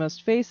so she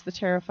must face the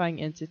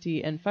terrifying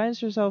entity and finds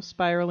herself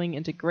spiraling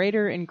into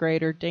greater and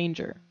greater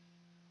danger.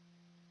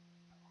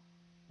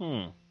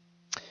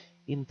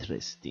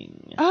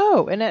 Interesting.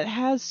 Oh, and it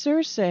has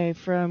Cersei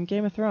from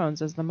Game of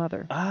Thrones as the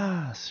mother.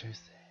 Ah,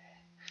 Cersei.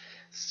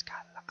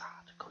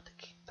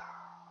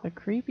 The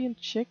creepy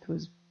chick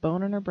who's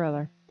boning her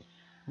brother.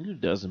 Who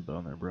doesn't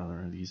bone their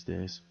brother these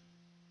days?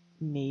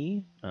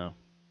 Me? Oh.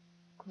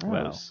 Gross.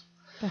 Well. What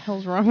the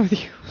hell's wrong with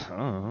you? I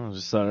don't know. I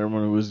just thought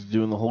everyone was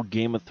doing the whole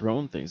Game of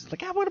Thrones things. It's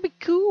like, I want to be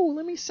cool.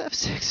 Let me have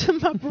sex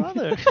with my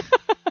brother.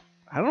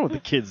 I don't know what the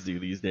kids do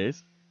these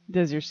days.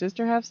 Does your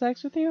sister have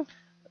sex with you?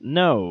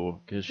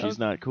 No, because she's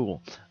not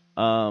cool.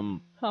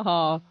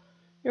 Aw,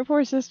 your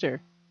poor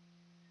sister.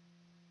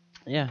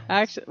 Yeah.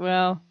 Actually,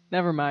 well,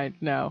 never mind.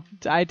 No,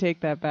 I take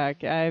that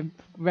back. I'm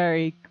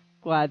very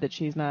glad that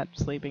she's not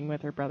sleeping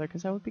with her brother,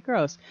 because that would be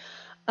gross.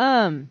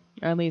 Or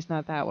at least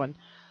not that one.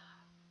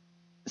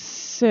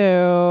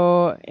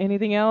 So,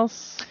 anything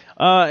else?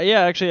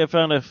 Yeah, actually, I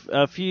found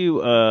a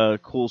few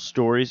cool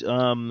stories.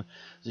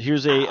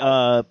 Here's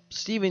a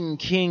Stephen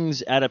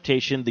King's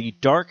adaptation, The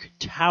Dark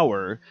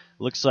Tower.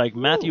 Looks like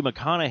Matthew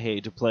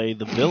McConaughey to play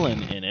the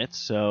villain in it.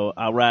 So,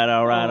 all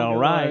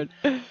right.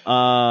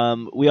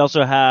 We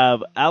also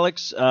have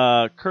Alex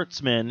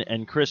Kurtzman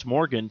and Chris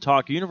Morgan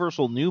talk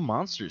Universal New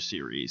Monsters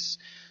series.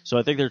 So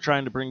I think they're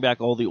trying to bring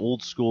back all the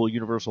old school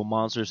Universal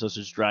monsters, such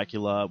as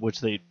Dracula, which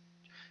they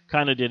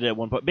kind of did at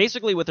one point.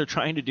 Basically, what they're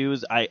trying to do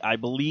is, I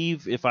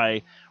believe, if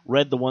I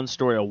read the one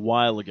story a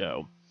while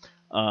ago,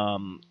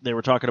 they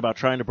were talking about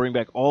trying to bring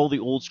back all the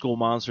old school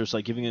monsters,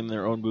 like giving them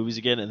their own movies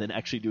again, and then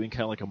actually doing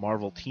kind of like a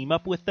Marvel team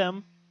up with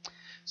them.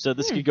 So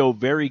this could go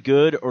very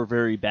good or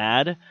very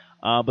bad.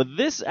 But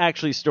this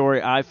actually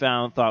story I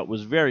thought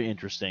was very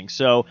interesting.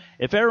 So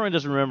if everyone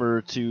doesn't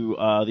remember to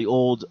the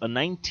old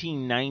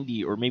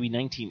 1990 or maybe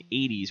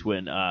 1980s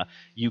when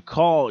you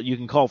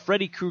can call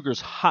Freddy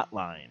Krueger's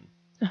hotline.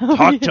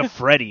 Talk to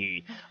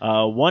Freddy.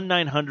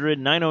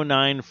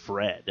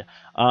 1-900-909-FRED.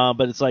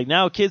 But it's like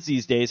now kids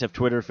these days have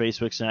Twitter,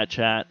 Facebook,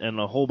 Snapchat, and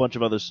a whole bunch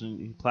of other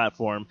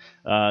platform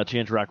to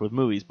interact with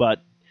movies.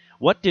 But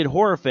what did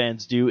horror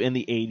fans do in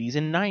the 80s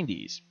and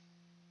 90s?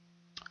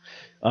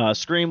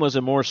 Scream was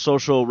a more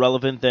social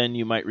relevant than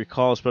you might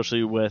recall,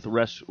 especially with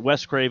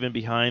Wes Craven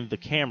behind the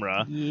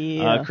camera.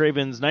 Yeah.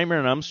 Craven's Nightmare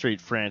on Elm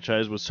Street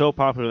franchise was so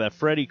popular that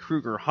Freddy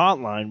Krueger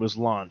Hotline was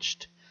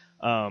launched.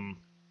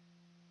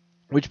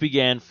 Which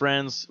begged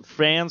fans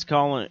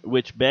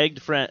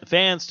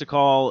to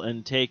call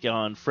and take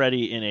on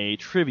Freddy in a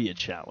trivia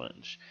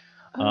challenge.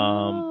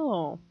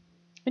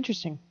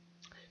 Interesting.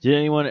 Did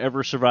anyone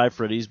ever survive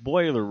Freddy's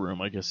Boiler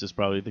Room? I guess is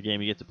probably the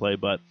game you get to play,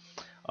 but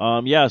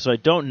Yeah, so I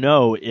don't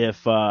know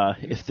if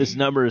this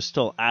number is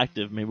still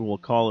active. Maybe we'll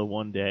call it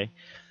one day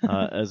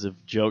as a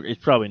joke.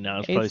 It's probably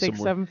not. It's probably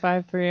somewhere.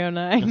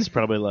 8675309. It's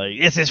probably like,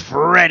 this is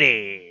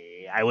Freddy.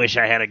 I wish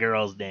I had a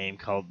girl's name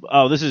called.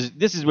 Oh, this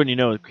is when you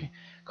know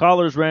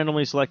callers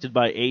randomly selected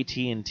by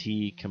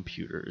AT&T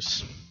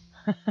computers.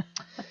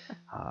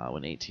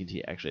 When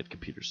AT&T actually had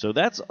computers. So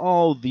that's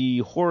all the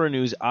horror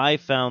news I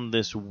found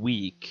this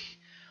week.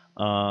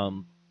 I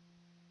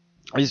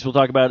guess we'll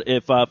talk about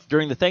if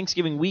during the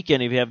Thanksgiving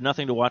weekend, if you have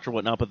nothing to watch or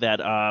whatnot, but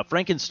that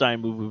Frankenstein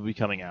movie will be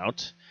coming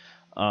out.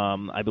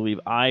 I believe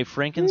I,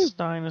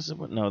 Frankenstein, is it?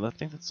 No, I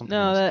think that's something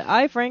else. No, the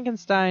I,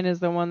 Frankenstein is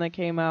the one that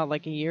came out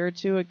like a year or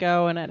two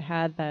ago, and it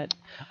had that...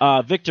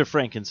 Victor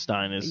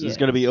Frankenstein is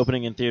going to be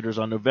opening in theaters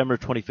on November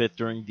 25th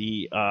during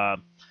the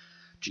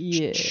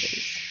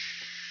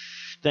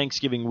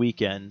Thanksgiving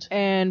weekend.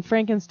 And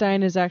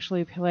Frankenstein is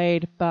actually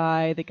played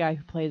by the guy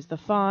who plays the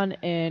Faun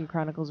in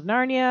Chronicles of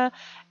Narnia,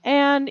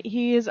 and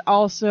he is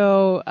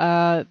also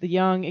the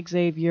young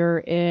Xavier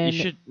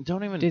in...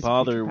 Don't even Disney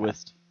bother Future with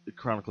Past.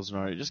 Chronicles of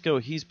Narnia. Just go,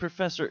 he's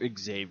Professor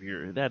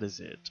Xavier. That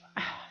is it.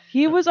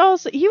 He was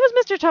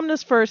Mr.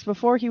 Tumnus first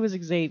before he was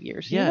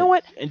Xavier. So yeah. You know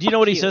what? And do you know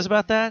what he you. says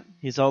about that?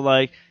 He's all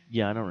like,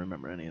 yeah, I don't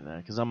remember any of that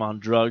because I'm on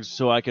drugs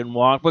so I can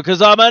walk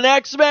because I'm an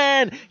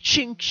X-Man.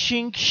 Shink,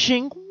 shink,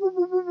 shink.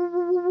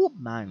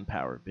 Mind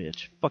power,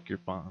 bitch. Fuck your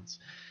fawns.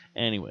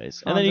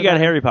 Anyways. And then you got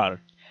Harry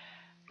Potter.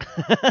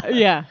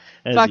 Yeah.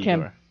 As Fuck Igor.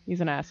 him. He's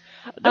an ass.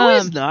 No,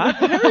 he's not.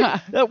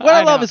 What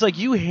I love is like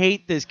you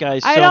hate this guy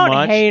so much. I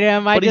don't hate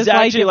him. I but just he's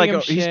actually like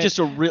like giving him he's shit. just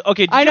a real.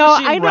 Okay, did I you know.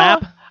 ever see him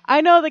rap?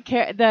 I know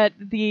that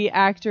the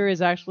actor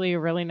is actually a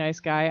really nice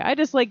guy. I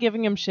just like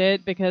giving him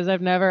shit because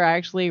I've never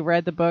actually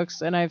read the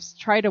books, and I've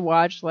tried to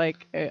watch I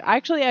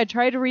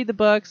tried to read the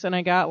books and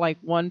I got like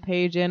one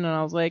page in and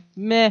I was like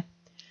meh,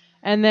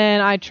 and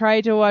then I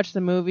tried to watch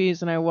the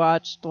movies and I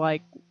watched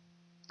like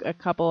a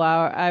couple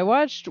hours. I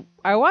watched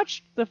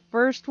the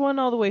first one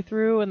all the way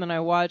through, and then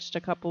I watched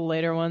a couple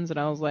later ones and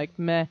I was like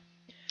meh.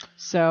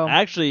 So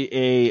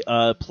actually,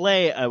 a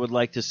play I would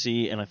like to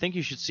see, and I think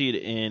you should see it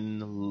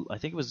in. I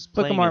think it was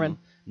Book of Mormon.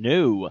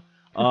 No,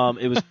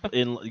 it was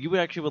in. You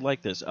actually would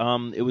like this.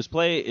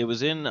 It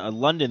was in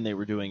London. They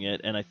were doing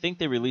it, and I think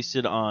they released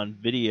it on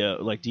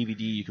video, like DVD.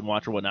 You can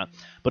watch or whatnot.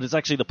 But it's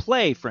actually the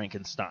play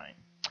Frankenstein,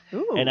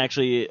 Ooh. and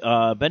actually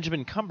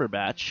Benjamin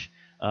Cumberbatch.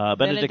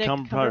 Benedict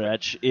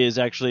Cumberbatch is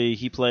actually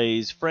he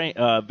plays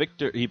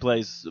Victor. He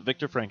plays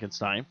Victor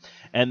Frankenstein,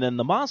 and then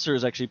the monster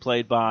is actually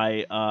played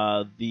by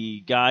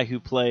the guy who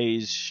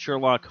plays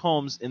Sherlock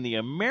Holmes in the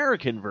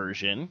American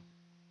version.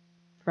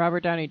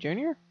 Robert Downey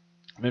Jr.?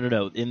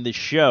 No. In the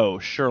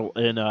show,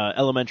 in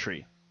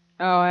Elementary.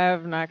 Oh, I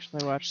haven't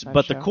actually watched that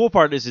But show. the cool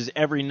part is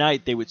every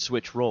night they would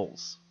switch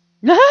roles.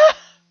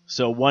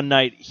 So one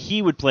night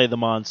he would play the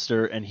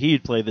monster and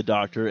he'd play the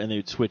doctor, and they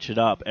would switch it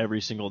up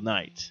every single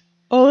night.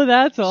 Oh,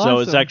 that's awesome. So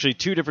it's actually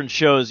two different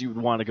shows you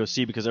would want to go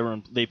see because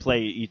they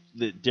play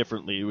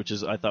differently, which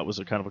is I thought was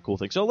a kind of a cool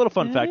thing. So a little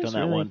fun fact on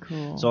that really one.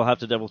 cool. So I'll have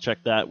to double check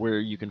that where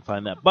you can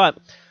find that. But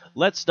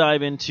let's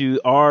dive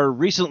into our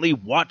recently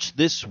watched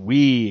this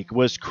week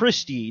was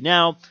Christie.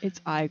 Now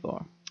It's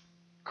Igor.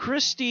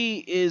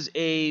 Christie is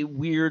a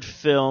weird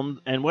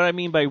film, and what I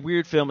mean by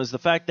weird film is the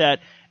fact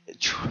that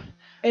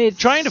It's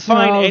trying to so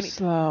find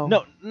slow.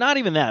 no, not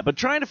even that, but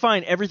trying to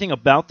find everything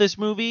about this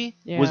movie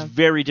was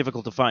very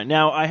difficult to find.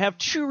 Now, I have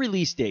two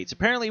release dates.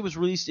 Apparently, it was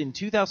released in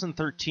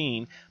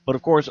 2013, but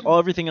of course,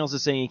 everything else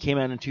is saying it came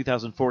out in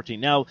 2014.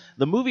 Now,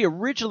 the movie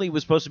originally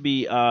was supposed to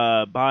be in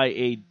a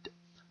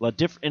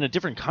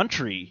different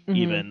country,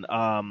 even.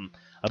 I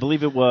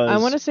believe it was. I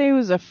want to say it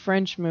was a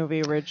French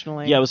movie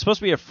originally. Yeah, it was supposed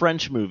to be a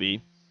French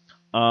movie.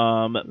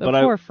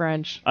 Poor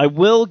French. I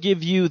will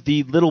give you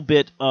the little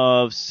bit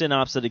of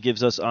synopsis that it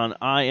gives us on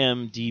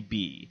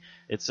IMDb.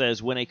 It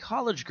says, when a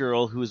college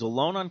girl who is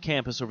alone on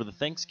campus over the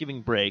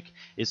Thanksgiving break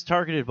is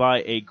targeted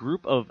by a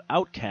group of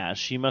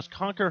outcasts, she must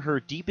conquer her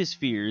deepest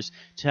fears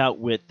to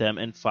outwit them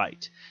and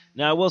fight.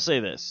 Now, I will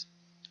say this.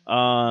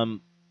 The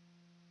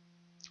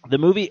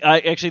movie,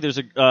 there's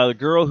a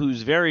girl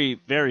who's very,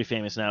 very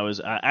famous now, is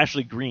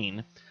Ashley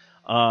Greene.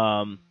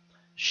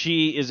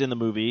 She is in the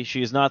movie.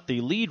 She is not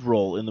the lead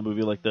role in the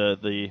movie like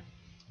the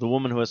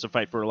woman who has to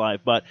fight for her life.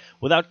 But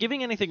without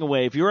giving anything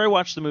away, if you already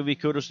watched the movie,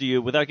 kudos to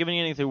you. Without giving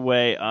anything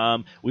away,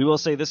 we will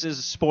say this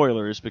is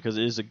spoilers because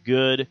it is a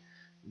good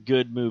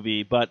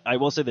movie. But I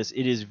will say this,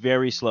 it is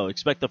very slow.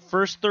 Expect the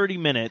first 30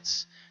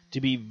 minutes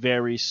to be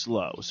very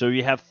slow. So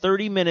you have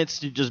 30 minutes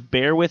to just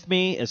bear with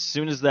me. As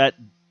soon as that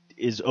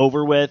is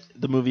over with,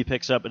 the movie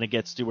picks up and it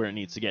gets to where it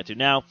needs to get to.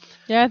 Now,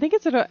 yeah, I think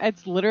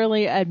it's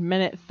literally at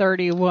minute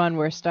 31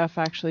 where stuff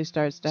actually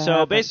starts to happen.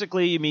 So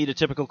basically, you meet a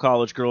typical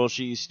college girl.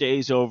 She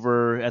stays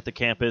over at the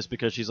campus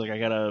because she's like, I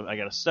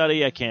gotta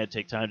study. I can't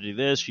take time to do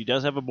this. She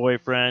does have a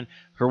boyfriend.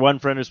 Her one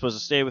friend who's supposed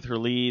to stay with her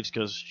leaves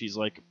because she's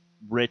like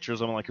rich or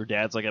something, like her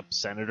dad's like a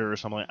senator or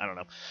something. I don't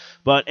know.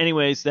 But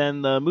anyways,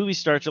 then the movie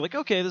starts. You're like,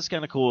 okay, this is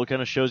kind of cool. It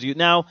kind of shows you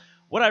now.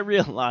 what I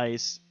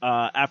realized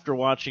after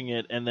watching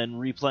it and then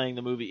replaying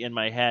the movie in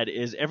my head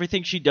is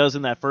everything she does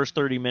in that first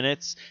 30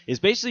 minutes is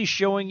basically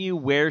showing you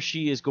where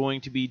she is going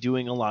to be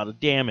doing a lot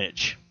of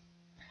damage.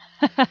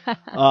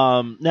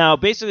 Now,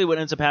 basically what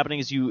ends up happening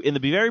is in the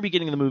very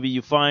beginning of the movie,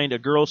 you find a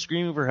girl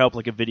screaming for help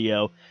like a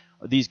video.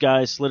 These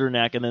guys slit her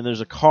neck, and then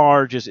there's a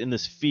car just in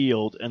this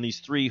field, and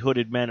these 3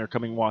 hooded men are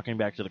walking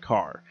back to the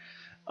car.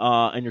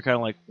 And you're kind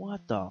of like,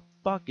 what the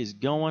fuck is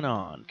going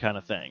on, kind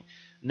of thing.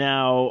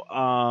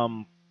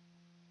 Now,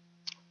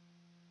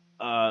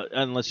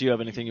 unless you have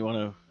anything you want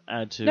to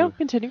add to... No,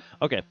 continue.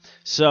 Okay,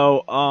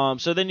 so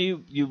then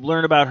you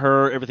learn about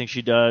her, everything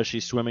she does.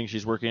 She's swimming,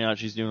 she's working out,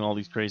 she's doing all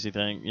these crazy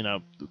things,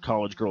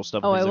 college girl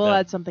stuff. Oh, I will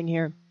add something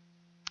here.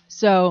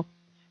 So,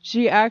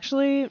 she's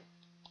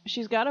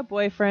got a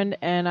boyfriend,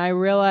 and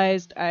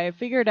I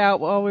figured out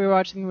while we were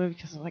watching the movie,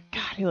 because I was like,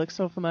 God, he looks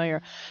so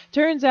familiar.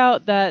 Turns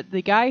out that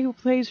the guy who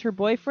plays her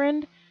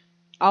boyfriend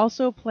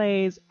also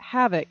plays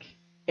Havoc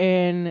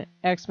in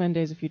X-Men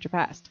Days of Future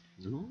Past.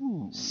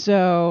 Ooh.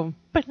 So,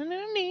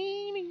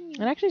 and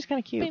actually it's kind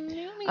of cute.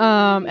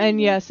 And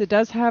yes, it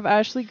does have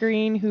Ashley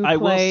Greene, who I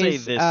plays will say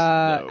this,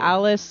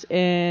 Alice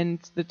in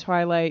the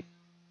Twilight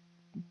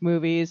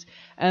movies.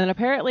 And then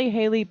apparently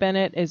Haley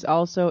Bennett is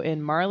also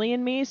in Marley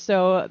and Me.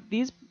 So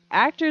these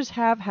actors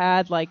have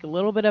had like a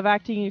little bit of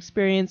acting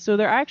experience. So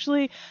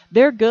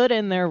they're good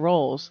in their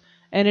roles.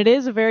 And it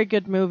is a very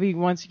good movie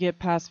once you get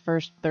past the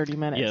first 30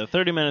 minutes. Yeah,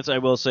 30 minutes, I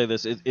will say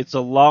this. It's a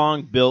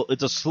long build.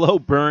 It's a slow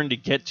burn to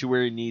get to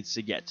where it needs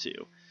to get to.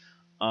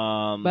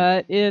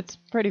 But it's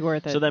pretty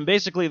worth it. So then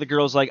basically the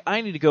girl's like,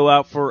 I need to go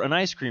out for an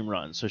ice cream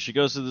run. So she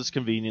goes to this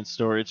convenience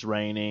store. It's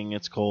raining.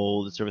 It's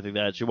cold. It's everything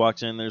like that. She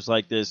walks in. There's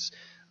like this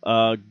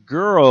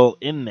girl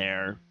in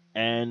there.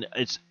 And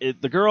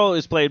the girl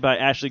is played by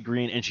Ashley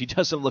Greene, and she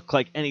doesn't look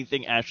like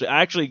anything Ashley.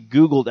 I actually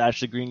Googled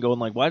Ashley Greene going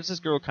like, why does this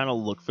girl kind of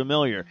look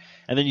familiar?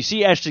 And then you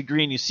see Ashley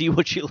Greene, you see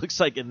what she looks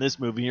like in this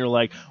movie, and you're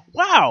like,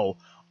 wow,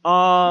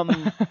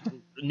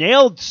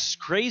 nailed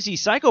crazy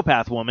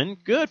psychopath woman.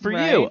 Good for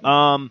you.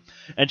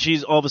 And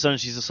she's all of a sudden,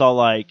 she's just all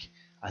like,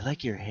 I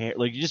like your hair.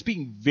 Like, you're just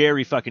being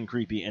very fucking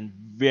creepy and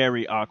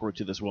very awkward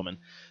to this woman.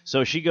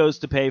 So she goes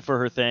to pay for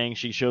her thing.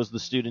 She shows the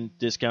student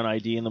discount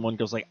ID, and the one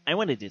goes like, I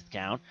want a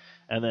discount.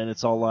 And then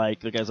it's all like,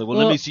 the guy's like, well,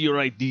 let me see your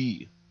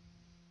ID.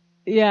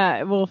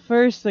 Yeah, well,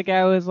 first the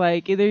guy was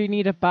like, either you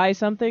need to buy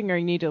something or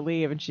you need to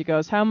leave. And she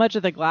goes, how much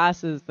are the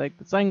glasses, like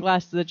the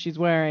sunglasses that she's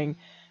wearing,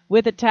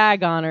 with a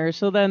tag on her?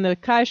 So then the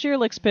cashier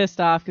looks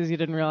pissed off because he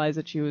didn't realize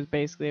that she was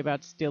basically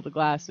about to steal the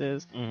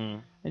glasses.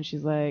 Mm-hmm. And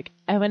she's like,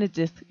 I want a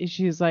disc.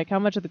 She's like, how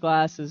much are the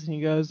glasses? And he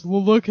goes,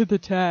 well, look at the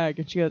tag.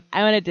 And she goes,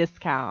 I want a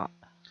discount.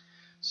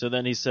 So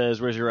then he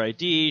says, where's your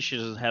ID? She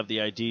doesn't have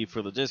the ID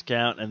for the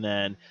discount. And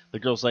then the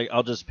girl's like,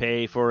 I'll just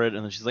pay for it.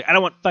 And then she's like, I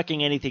don't want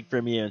fucking anything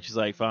from you. And she's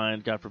like,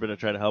 fine, God forbid I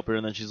try to help her.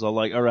 And then she's all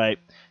like, all right,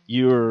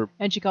 you're...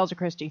 And she calls her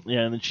Christy.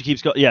 Yeah, and then she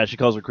she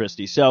calls her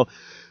Christy. So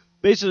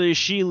basically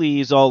she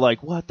leaves all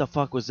like, what the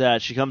fuck was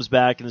that? She comes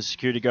back, and the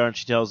security guard, and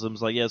she tells them,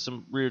 like, yeah,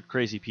 some weird,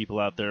 crazy people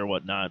out there or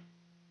whatnot.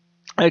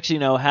 Actually,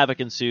 no, havoc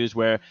ensues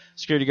where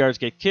security guards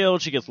get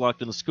killed, she gets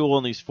locked in the school,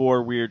 and these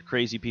 4 weird,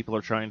 crazy people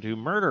are trying to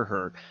murder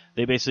her.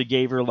 They basically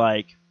gave her,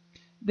 like,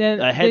 then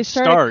a head they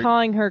started start.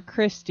 calling her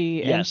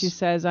Christy, and Yes. she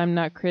says, I'm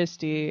not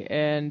Christy.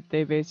 And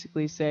they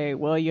basically say,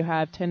 well, you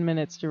have 10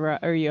 minutes to run,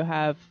 or you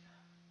have,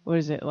 what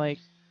is it, like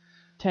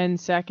 10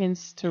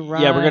 seconds to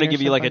run? Yeah, we're going to or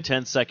give you like a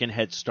something. 10-second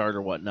head start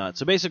or whatnot.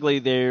 So basically,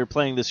 they're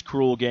playing this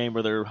cruel game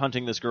where they're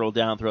hunting this girl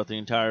down throughout the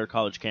entire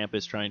college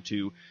campus, trying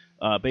to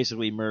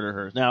basically murder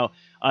her. Now,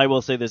 I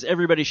will say this.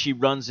 Everybody she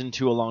runs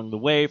into along the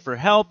way for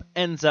help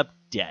ends up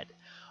dead.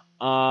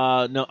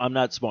 No, I'm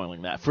not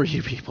spoiling that for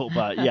you people,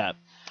 but yeah.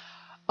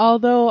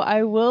 Although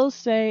I will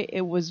say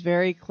it was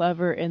very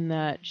clever in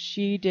that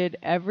she did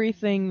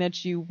everything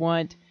that you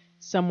want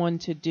someone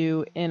to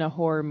do in a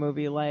horror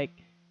movie. Like,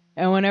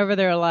 and whenever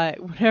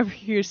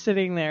you're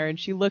sitting there and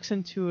she looks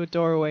into a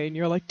doorway and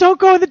you're like, don't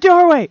go in the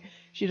doorway!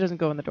 She doesn't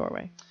go in the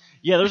doorway.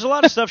 Yeah, there's a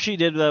lot of stuff she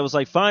did that was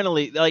like,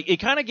 finally, like, it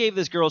kind of gave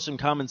this girl some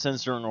common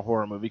sense during a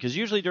horror movie, because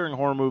usually during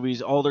horror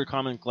movies, all their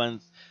common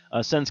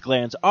sense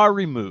glands are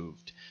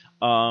removed.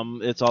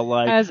 It's all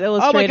like, as oh my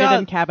illustrated God.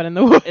 in Cabin in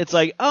the Woods. It's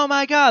like, oh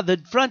my God, the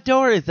front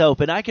door is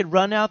open. I could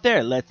run out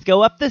there. Let's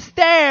go up the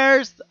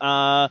stairs.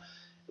 Oh,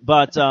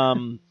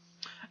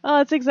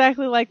 it's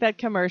exactly like that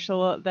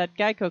commercial, that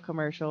Geico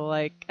commercial.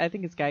 Like, I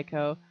think it's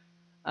Geico.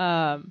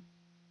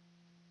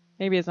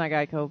 Maybe it's not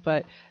Geico,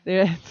 but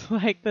it's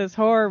like this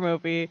horror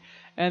movie,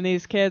 and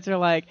these kids are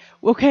like,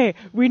 okay,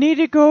 we need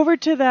to go over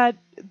to that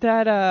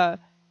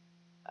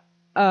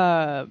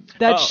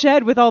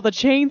shed with all the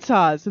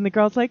chainsaws. And the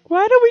girl's like,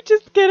 why don't we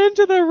just get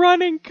into the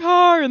running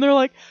car? And they're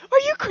like, are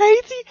you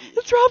crazy?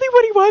 That's probably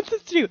what he wants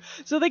us to do.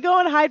 So they go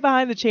and hide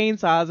behind the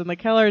chainsaws, and the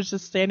killer is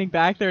just standing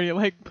back there, and he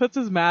like puts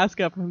his mask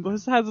up and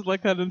just has his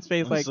look on his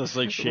face like, just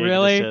like shaking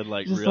really? his head,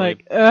 like, just really?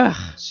 like, ugh.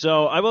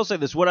 So I will say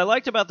this: what I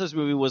liked about this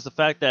movie was the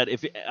fact that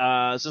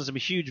since I'm a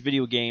huge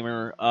video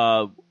gamer,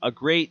 a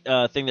great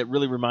thing that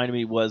really reminded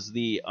me was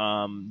the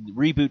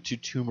reboot to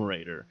Tomb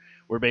Raider,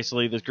 where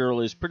basically this girl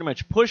is pretty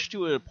much pushed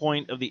to a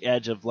point of the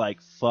edge of like,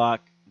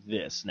 fuck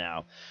this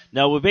now.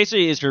 Now, what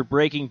basically is her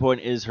breaking point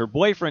is her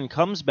boyfriend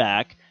comes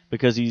back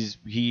because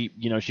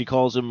she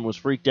calls him, was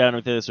freaked out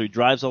with this, so he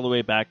drives all the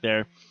way back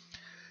there.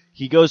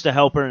 He goes to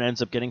help her and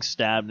ends up getting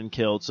stabbed and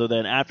killed. So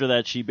then after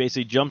that, she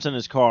basically jumps in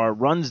his car,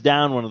 runs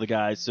down one of the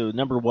guys. So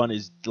number one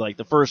is like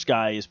the first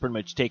guy is pretty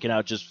much taking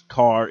out just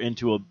car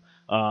into a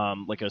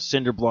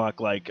cinder block,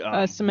 like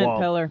a cement wall.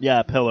 pillar.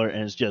 Yeah, pillar,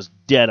 and is just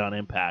dead on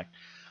impact.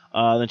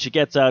 Then she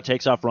gets out,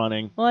 takes off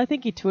running. Well, I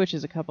think he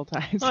twitches a couple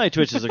times. He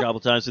twitches a couple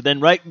times. So then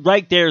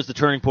right there is the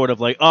turning point of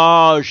like,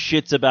 oh,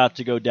 shit's about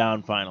to go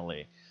down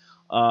finally.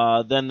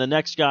 Then the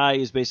next guy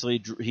is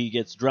basically, he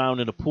gets drowned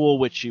in a pool,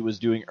 which she was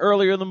doing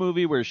earlier in the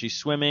movie, where she's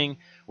swimming,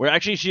 where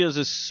actually she does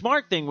this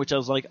smart thing, which I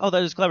was like, oh,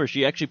 that is clever.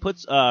 She actually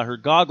puts her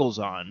goggles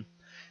on,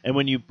 and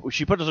when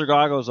she puts her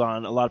goggles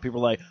on, a lot of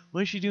people are like,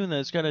 why is she doing that?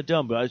 It's kind of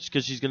dumb, but it's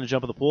because she's going to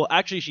jump in the pool.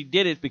 Actually, she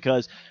did it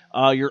because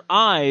your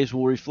eyes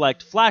will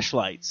reflect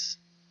flashlights.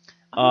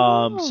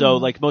 So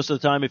like most of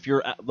the time, if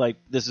you're like,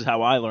 this is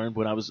how I learned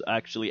when I was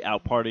actually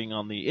out partying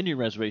on the Indian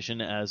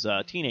reservation as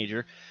a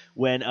teenager,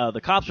 when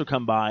the cops would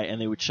come by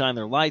and they would shine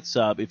their lights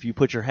up, if you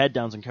put your head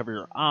down and cover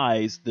your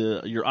eyes,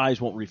 your eyes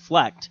won't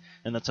reflect,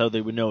 and that's how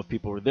they would know if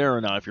people were there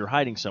or not, if you're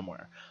hiding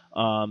somewhere.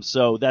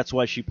 So that's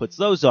why she puts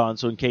those on,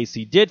 so in case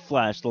he did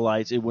flash the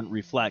lights, it wouldn't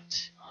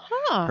reflect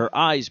her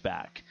eyes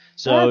back.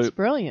 So that's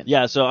brilliant.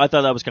 Yeah, so I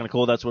thought that was kind of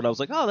cool. That's what I was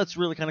like, oh, that's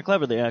really kind of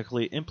clever. They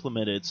actually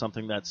implemented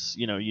something that's,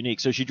 unique.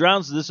 So she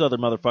drowns this other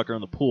motherfucker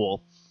in the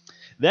pool.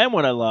 Then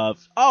what I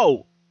love,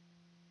 I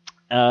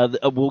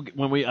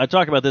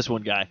talk about this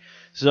one guy.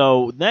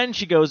 So then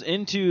she goes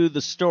into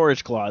the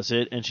storage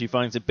closet and she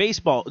finds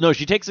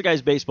she takes the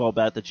guy's baseball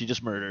bat that she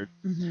just murdered.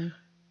 Mm-hmm.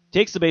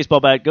 Takes the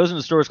baseball bat, goes into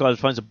the storage closet,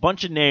 finds a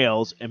bunch of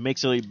nails, and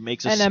makes a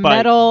spike. A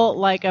metal,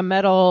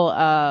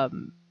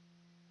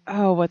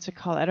 what's it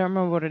called? I don't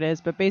remember what it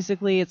is, but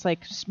basically it's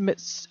like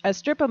a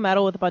strip of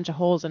metal with a bunch of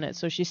holes in it.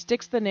 So she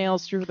sticks the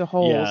nails through the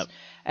holes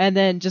and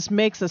then just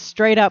makes a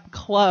straight up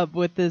club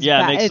with this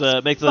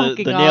bat. Makes the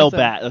nail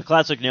bat, the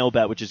classic nail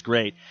bat, which is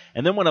great.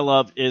 And then what I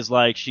love is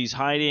like she's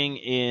hiding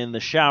in the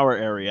shower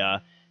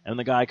area, and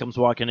the guy comes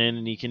walking in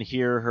and he can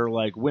hear her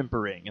like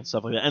whimpering and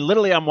stuff like that. And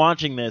literally I'm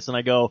watching this and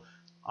I go,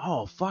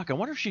 oh fuck, I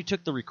wonder if she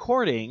took the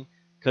recording,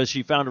 because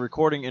she found a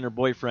recording in her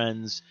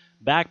boyfriend's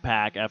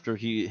backpack after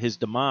his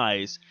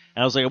demise.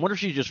 And I was like, I wonder if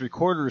she just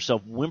recorded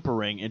herself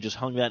whimpering and just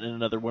hung that in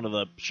another one of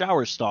the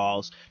shower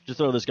stalls to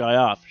throw this guy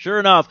off. Sure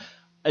enough,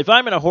 if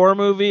I'm in a horror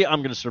movie, I'm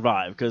going to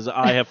survive because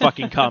I have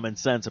fucking common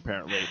sense,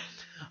 apparently.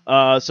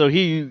 So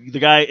the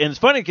guy, and it's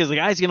funny because the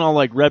guy's getting all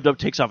like revved up,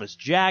 takes off his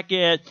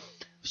jacket,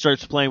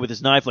 starts playing with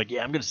his knife, like,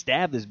 yeah, I'm going to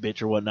stab this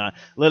bitch or whatnot.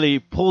 Lily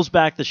pulls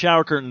back the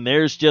shower curtain.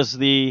 There's just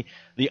the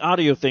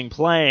audio thing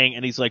playing,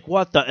 and he's like,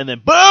 what the? And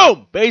then,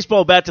 boom!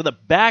 Baseball bat to the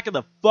back of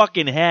the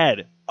fucking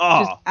head.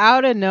 Oh. Just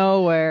out of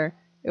nowhere.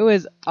 It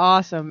was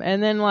awesome.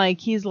 And then, like,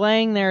 he's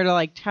laying there to,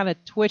 like, kind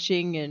of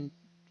twitching and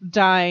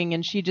dying,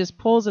 and she just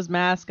pulls his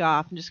mask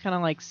off and just kind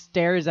of, like,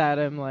 stares at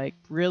him like,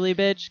 really,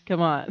 bitch? Come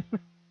on.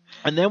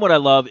 And then what I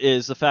love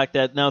is the fact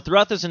that now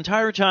throughout this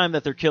entire time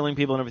that they're killing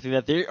people and everything,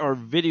 that they are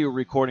video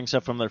recording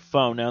stuff from their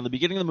phone. Now in the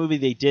beginning of the movie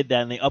they did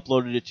that and they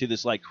uploaded it to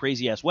this like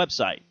crazy ass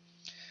website,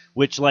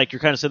 which like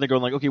you're kind of sitting there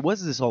going like, okay, what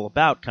is this all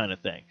about kind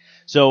of thing.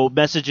 So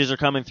messages are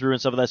coming through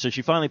and stuff like that. So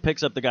she finally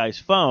picks up the guy's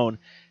phone,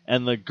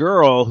 and the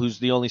girl who's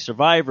the only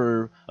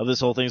survivor of this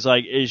whole thing is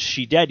like, is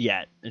she dead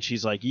yet? And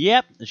she's like,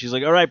 yep. And she's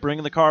like, all right,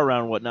 bring the car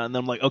around and whatnot. And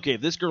then I'm like, okay,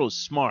 if this girl is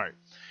smart,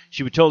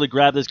 she would totally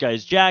grab this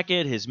guy's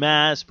jacket, his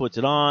mask, puts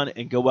it on,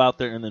 and go out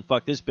there and then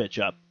fuck this bitch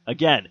up.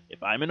 Again,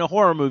 if I'm in a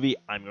horror movie,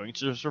 I'm going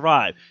to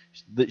survive.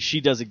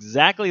 She does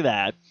exactly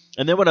that.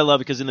 And then what I love,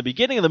 because in the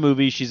beginning of the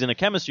movie, she's in a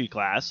chemistry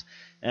class,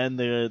 and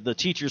the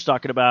teacher's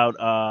talking about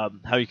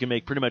how you can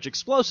make pretty much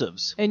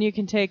explosives. And you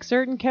can take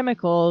certain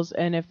chemicals,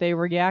 and if they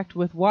react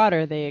with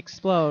water, they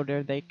explode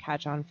or they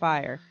catch on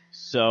fire.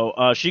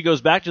 So she goes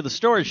back to the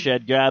storage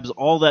shed, grabs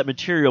all that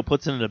material,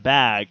 puts it in a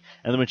bag,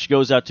 and then when she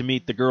goes out to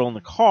meet the girl in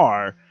the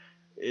car,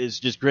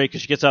 is just great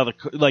because she gets out of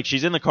the, like,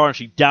 she's in the car and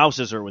she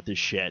douses her with this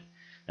shit,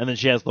 and then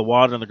she has the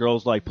water and the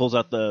girl's like pulls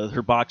out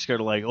her box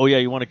cutter like, oh yeah,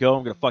 you want to go,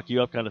 I'm gonna fuck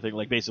you up kind of thing.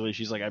 Like basically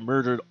she's like, I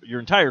murdered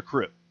your entire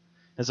crew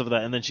and stuff like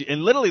that. And then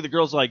and literally the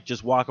girl's like,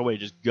 just walk away,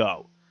 just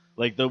go.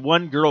 Like the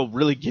one girl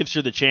really gives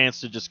her the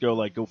chance to just go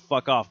like, go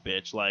fuck off,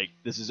 bitch, like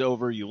this is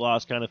over, you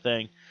lost kind of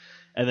thing.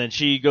 And then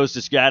she goes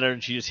to scatter,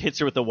 and she just hits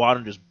her with the water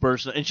and just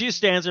bursts. And she just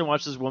stands there and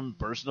watches this woman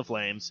burst into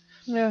flames.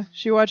 Yeah,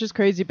 she watches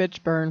crazy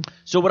bitch burn.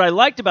 So what I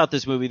liked about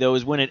this movie, though,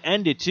 is when it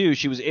ended, too,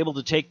 she was able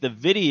to take the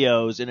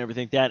videos and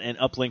everything like that and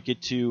uplink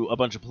it to a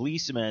bunch of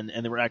policemen,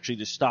 and they were actually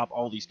to stop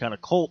all these kind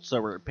of cults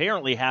that were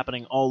apparently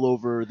happening all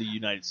over the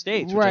United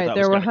States. Right,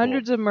 there were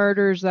hundreds of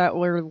murders that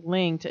were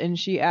linked, and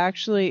she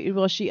actually,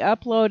 she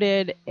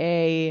uploaded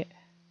the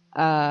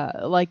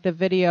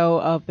video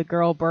of the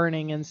girl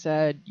burning and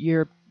said,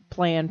 your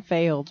plan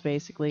failed,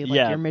 basically,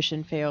 like your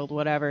mission failed,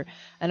 whatever.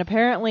 And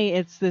apparently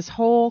it's this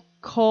whole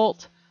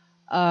cult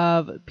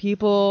of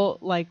people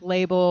like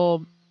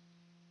label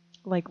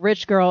like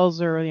rich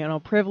girls or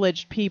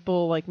privileged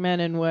people, like men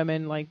and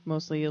women, like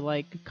mostly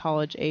like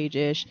college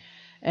age-ish,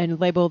 and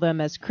label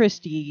them as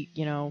Christie,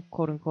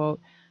 quote unquote,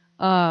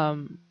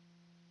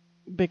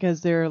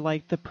 because they're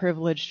like the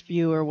privileged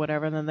few or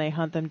whatever, and then they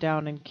hunt them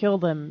down and kill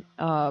them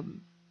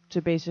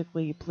to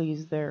basically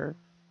please their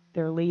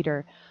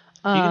leader.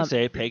 You can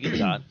say pagan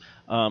god.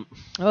 Well,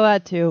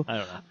 that too. I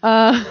don't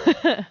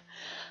know.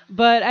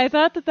 But I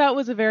thought that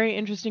was a very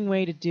interesting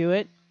way to do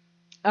it.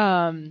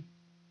 And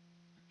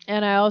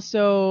I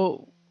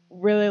also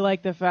really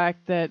like the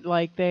fact that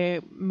like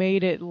they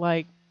made it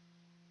like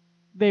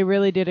they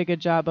really did a good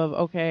job of,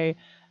 okay,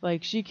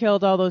 like she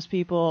killed all those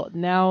people.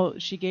 Now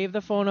she gave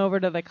the phone over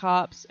to the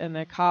cops, and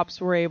the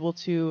cops were able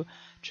to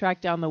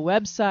track down the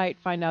website,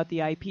 find out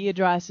the IP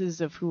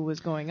addresses of who was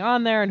going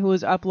on there and who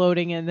was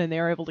uploading, and then they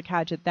were able to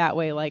catch it that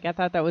way. Like, I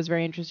thought that was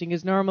very interesting,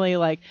 because normally,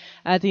 like,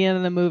 at the end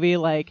of the movie,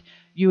 like,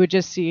 you would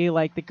just see,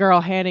 like, the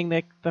girl handing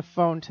the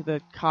phone to the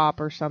cop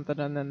or something,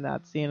 and then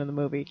that's the end of the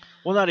movie.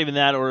 Well, not even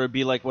that, or it'd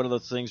be like one of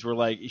those things where,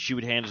 like, she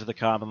would hand it to the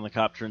cop, and the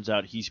cop turns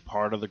out he's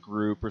part of the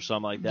group or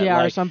something like that. Yeah,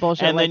 like, or some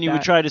bullshit and like then you that.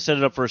 would try to set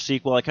it up for a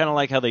sequel. I kind of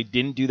like how they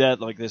didn't do that.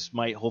 Like, this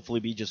might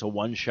hopefully be just a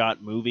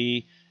one-shot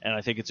movie, and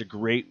I think it's a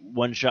great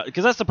one-shot,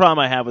 because that's the problem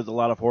I have with a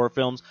lot of horror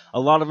films. A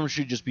lot of them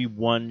should just be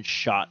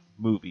one-shot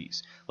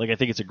movies. Like, I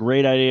think it's a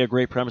great idea,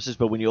 great premises,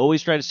 but when you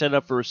always try to set it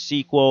up for a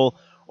sequel,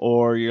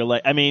 or you're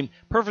like, I mean,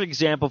 perfect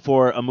example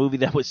for a movie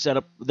that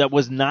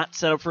was not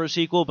set up for a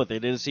sequel, but they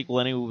did a sequel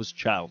anyway, was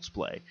Child's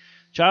Play.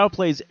 Child's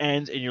Play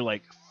ends, and you're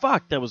like,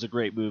 fuck, that was a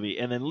great movie.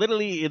 And then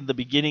literally in the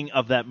beginning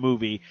of that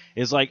movie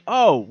is like,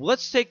 oh,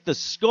 let's take the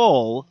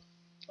skull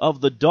of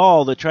the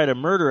doll that tried to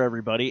murder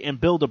everybody and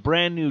build a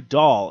brand new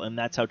doll. And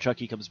that's how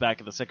Chucky comes back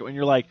in the second one. And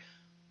you're like,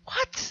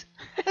 what?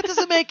 That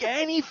doesn't make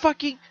any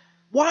fucking...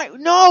 Why?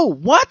 No,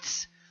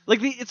 what? Like,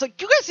 it's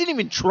like, you guys didn't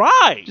even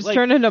try. Just like,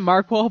 turn into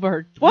Mark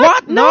Wahlberg.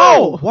 What?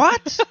 No!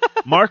 What?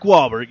 Mark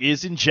Wahlberg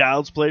is in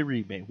Child's Play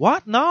remake.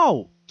 What?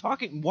 No.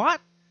 Talking,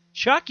 what?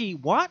 Chucky,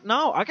 what?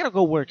 No. I gotta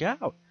go work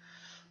out.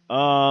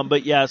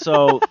 But yeah,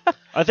 so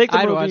I think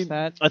I'd watch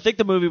that. I think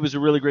the movie was a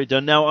really great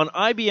done. Now, on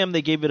IBM,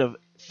 they gave it a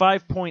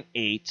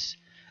 5.8,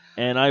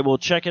 and I will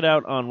check it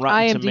out on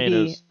Rotten IMDb.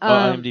 Tomatoes.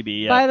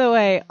 IMDb, yeah. By the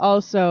way,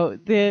 also,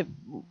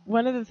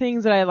 one of the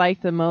things that I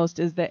like the most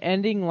is the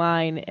ending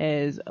line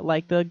is,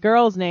 like, the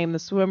girl's name, the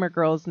swimmer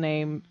girl's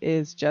name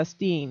is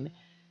Justine.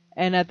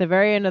 And at the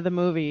very end of the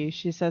movie,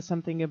 she says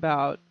something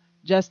about,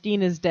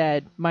 Justine is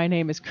dead, my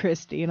name is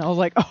Christy. And I was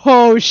like,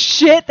 oh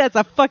shit, that's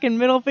a fucking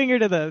middle finger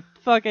to the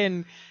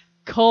fucking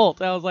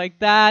cult. I was like,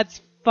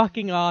 that's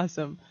fucking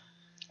awesome.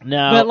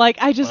 Now, But, like,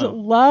 I just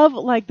love,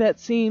 like, that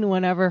scene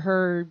whenever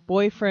her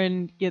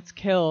boyfriend gets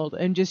killed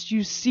and just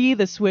you see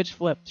the switch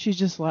flip. She's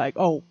just like,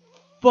 oh,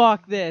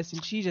 fuck this.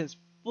 And she just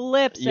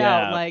flips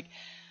out. Like,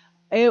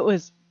 it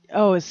was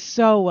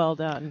so well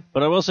done.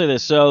 But I will say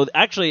this. So,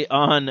 actually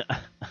on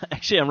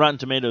Rotten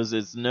Tomatoes,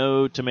 it's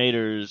no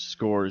tomatoes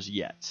scores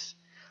yet.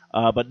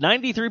 But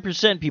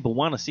 93% people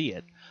want to see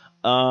it.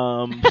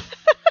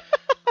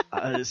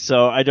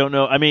 So I don't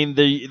know. I mean,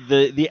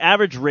 the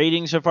average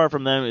rating so far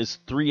from them is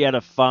 3 out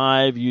of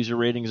 5. User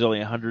rating is only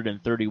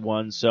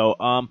 131. So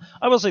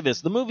I will say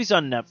this: the movie's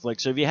on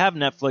Netflix. So if you have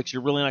Netflix,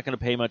 you're really not going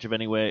to pay much of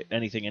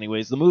anything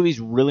anyways. The movie's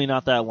really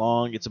not that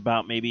long. It's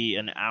about maybe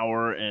an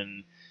hour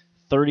and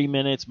 30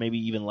 minutes,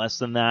 maybe even less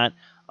than that.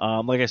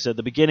 Like I said,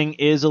 the beginning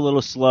is a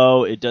little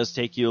slow. It does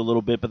take you a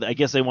little bit, but I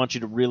guess they want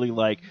you to really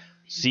like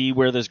see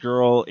where this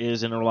girl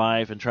is in her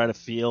life and try to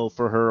feel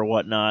for her or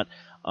whatnot.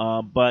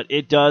 But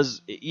it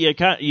does,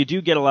 you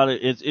do get a lot of,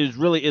 it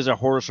really is a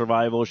horror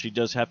survival. She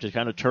does have to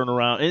kind of turn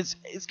around.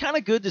 It's kind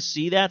of good to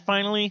see that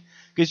finally,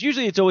 because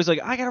usually it's always like,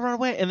 I gotta run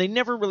away, and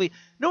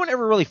no one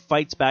ever really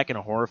fights back in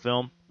a horror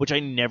film, which I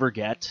never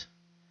get.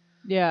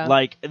 Yeah.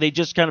 Like, they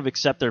just kind of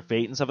accept their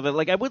fate and stuff like that.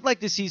 Like, I would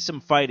like to see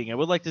some fighting. I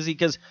would like to see,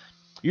 because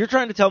you're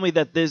trying to tell me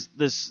that this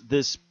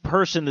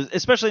person,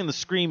 especially in the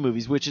Scream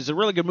movies, which is a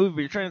really good movie, but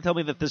you're trying to tell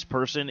me that this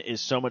person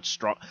is so much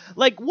strong.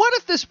 Like, what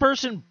if this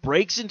person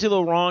breaks into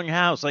the wrong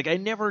house? Like, I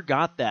never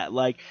got that.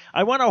 Like,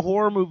 I want a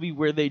horror movie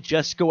where they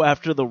just go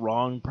after the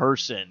wrong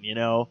person, you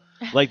know?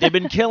 Like, they've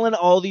been killing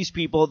all these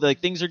people, like,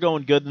 things are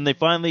going good, then they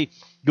finally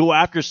go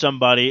after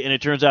somebody, and it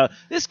turns out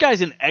this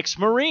guy's an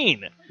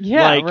ex-Marine.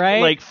 Yeah, like,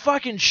 right? Like,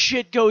 fucking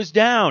shit goes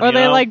down, Or you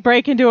they, know? like,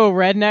 break into a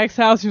redneck's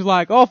house who's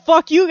like, oh,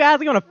 fuck you guys,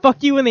 I'm gonna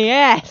fuck you in the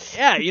ass.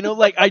 Yeah, you know,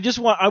 like,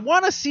 I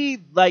want to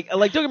see, like,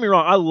 don't get me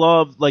wrong, I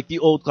love, like, the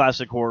old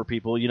classic horror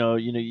people, you know,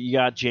 you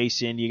got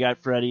Jason, you got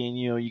Freddy, and,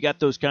 you know, you got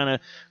those kind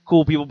of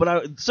cool people,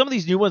 but some of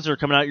these new ones that are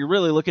coming out, you're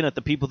really looking at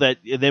the people that,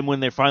 and then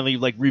when they're finally,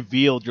 like,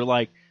 revealed, you're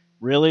like,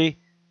 really?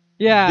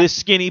 Yeah. This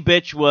skinny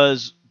bitch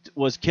was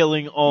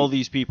killing all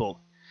these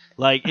people.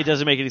 Like, it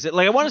doesn't make any sense.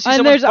 Like, I want to see And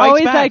someone there's fights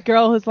always back. that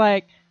girl who's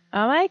like,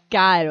 oh my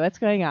god, what's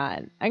going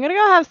on? I'm gonna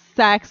go have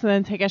sex and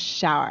then take a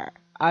shower.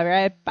 I'll be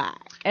right back.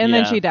 And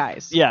then Yeah. she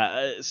dies.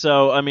 Yeah,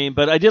 so, I mean,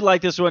 but I did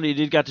like this one. You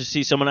did got to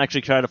see someone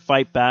actually try to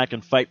fight back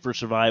and fight for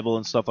survival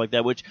and stuff like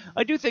that, which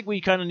I do think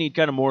we kind of need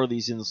kind of more of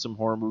these in some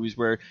horror movies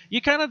where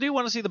you kind of do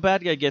want to see the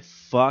bad guy get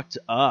fucked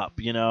up,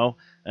 you know?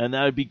 And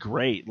that would be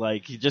great.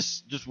 Like,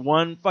 just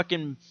one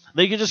fucking...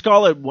 They could just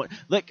call it... One,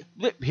 like,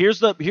 here's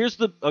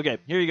the... Okay,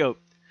 here you go.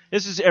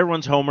 This is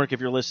everyone's homework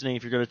if you're listening,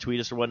 if you're going to tweet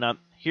us or whatnot.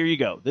 Here you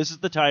go. This is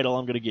the title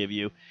I'm going to give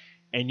you,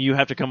 and you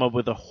have to come up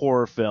with a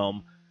horror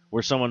film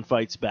where someone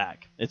fights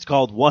back. It's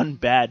called One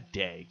Bad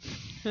Day.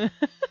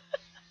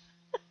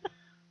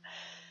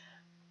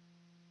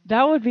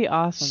 That would be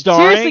awesome.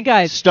 Seriously,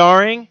 guys.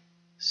 Starring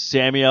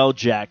Samuel L.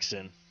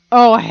 Jackson.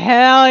 Oh,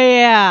 hell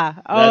yeah.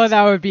 Oh,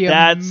 that would be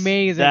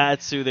amazing.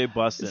 That's who they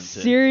bust into.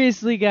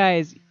 Seriously,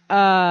 guys.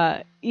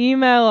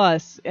 Email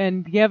us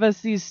and give us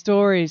these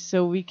stories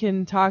so we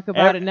can talk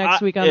about it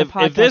next week on the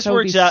podcast. If this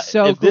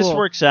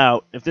works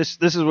out, if this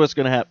is what's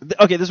going to happen.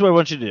 Okay, this is what I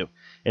want you to do.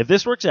 If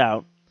this works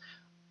out,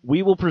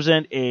 we will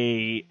present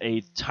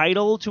a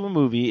title to a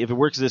movie if it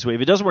works this way.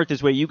 If it doesn't work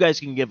this way, you guys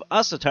can give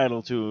us a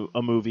title to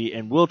a movie,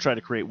 and we'll try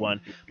to create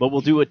one. But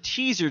we'll do a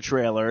teaser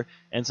trailer,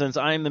 and since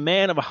I'm the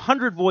man of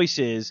 100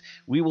 voices,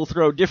 we will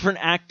throw different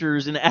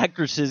actors and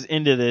actresses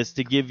into this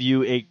to give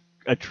you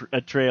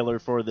a trailer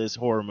for this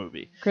horror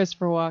movie.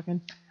 Christopher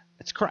Walken.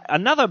 It's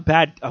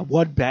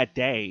One Bad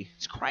Day.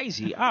 It's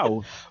crazy.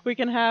 Oh. We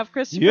can have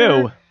Christopher...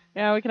 You.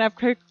 Yeah, we can have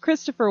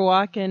Christopher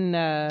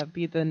Walken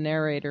be the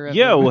narrator of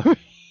the movie.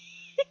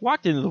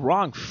 Walked into the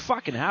wrong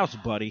fucking house,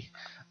 buddy.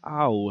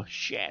 Oh,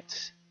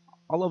 shit.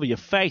 All over your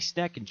face,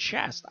 neck, and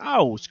chest.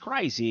 Oh, it's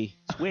crazy.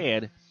 It's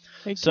weird.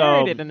 He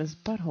carried it in his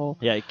butthole.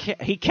 Yeah,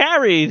 he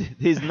carried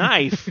his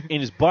knife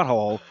in his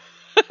butthole.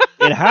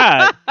 It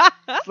hurt.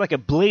 It's like a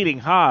bleeding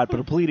heart,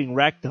 but a bleeding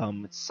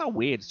rectum. It's so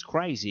weird. It's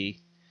crazy.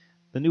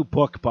 The new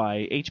book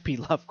by H.P.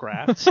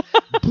 Lovecraft,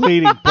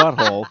 Bleeding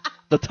Butthole.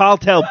 The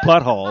Telltale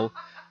Butthole.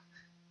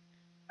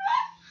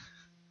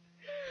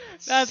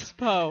 That's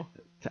Poe.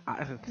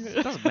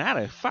 It doesn't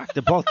matter. Fuck,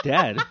 they're both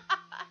dead.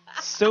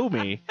 Sue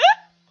me.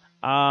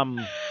 No,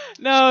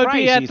 it'd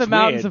be at the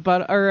mountains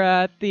weird.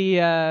 at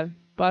the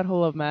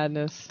Butthole of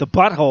Madness. The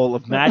Butthole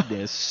of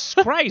Madness.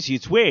 It's crazy.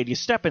 It's weird. You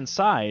step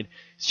inside.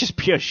 It's just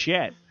pure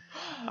shit.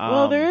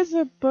 Well, there is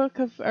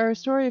a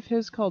story of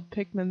his called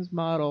Pikmin's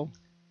Model.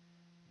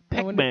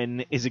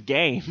 Pikmin is a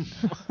game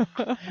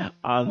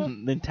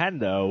on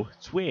Nintendo.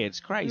 It's weird. It's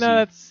crazy.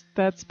 No,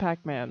 that's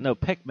Pac-Man. No,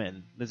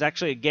 Pikmin. There's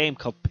actually a game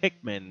called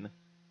Pikmin.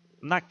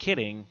 I'm not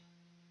kidding.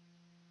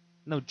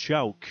 No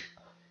joke.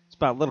 It's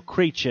about little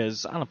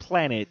creatures on a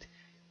planet.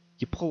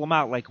 You pull them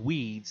out like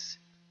weeds.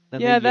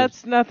 Yeah,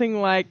 that's nothing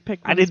like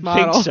Pikmin's I didn't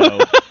Model.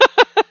 think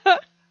so.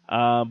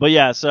 But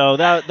yeah, so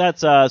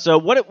that's so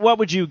what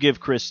would you give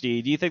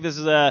Christy? Do you think this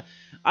is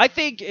I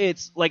think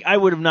it's like I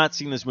would have not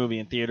seen this movie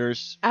in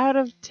theaters. Out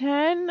of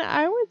 10,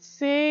 I would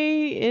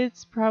say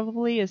it's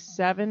probably a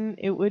 7.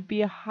 It would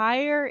be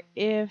higher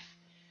if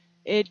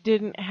it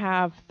didn't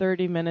have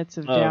 30 minutes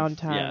of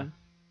downtime. Yeah.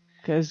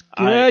 Because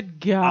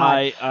good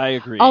God. I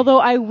agree. Although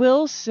I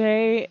will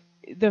say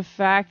the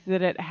fact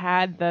that it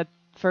had the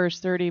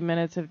first 30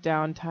 minutes of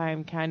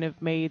downtime kind of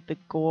made the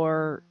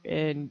gore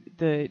and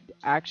the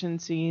action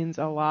scenes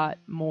a lot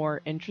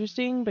more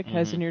interesting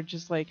because then you're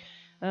just like,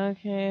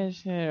 okay,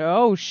 shit,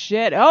 oh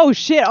shit, oh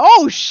shit,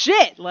 oh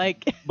shit,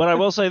 like. But I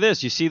will say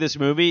this: you see this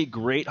movie,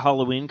 great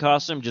Halloween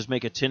costume. Just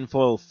make a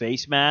tinfoil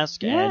face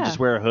mask and just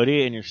wear a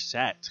hoodie, and you're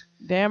set.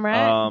 Damn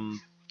right.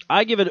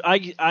 I give it.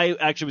 I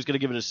actually was going to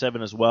give it a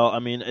 7 as well. I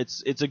mean,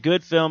 it's a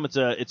good film. It's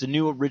a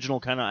new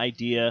original kind of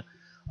idea.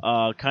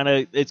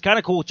 It's kind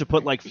of cool to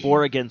put like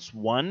 4 against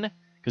 1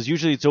 because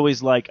usually it's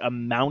always like a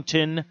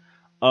mountain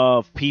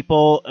of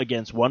people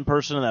against one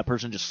person, and that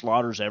person just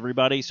slaughters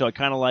everybody. So I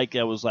kind of like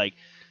that was like.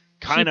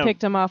 She picked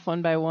them off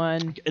one by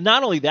one.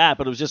 Not only that,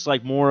 but it was just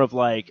like more of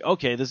like,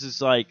 okay, this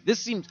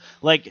seems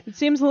like it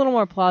seems a little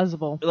more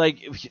plausible.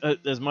 Like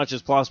as much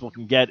as plausible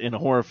can get in a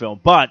horror film,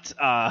 but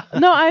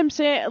no, I'm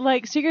saying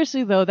like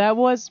seriously though, that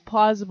was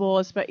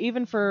plausible,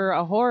 even for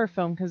a horror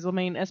film, because I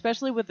mean,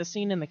 especially with the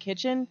scene in the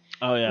kitchen.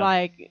 Oh yeah.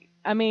 Like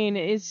I mean,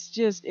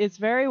 it's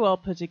very well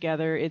put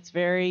together. It's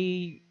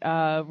very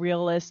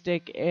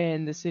realistic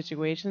in the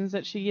situations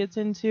that she gets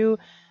into,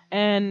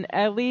 and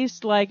at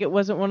least like it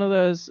wasn't one of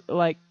those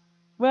like.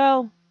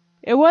 Well,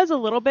 it was a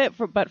little bit,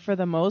 but for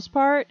the most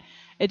part,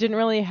 it didn't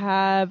really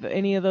have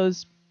any of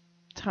those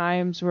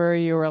times where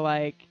you were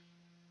like,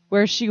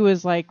 where she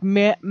was like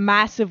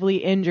massively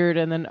injured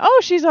and then, oh,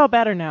 she's all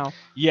better now.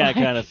 Yeah, like,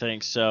 kind of thing.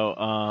 So,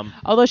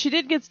 although she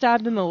did get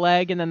stabbed in the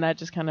leg and then that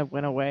just kind of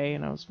went away,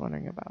 and I was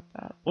wondering about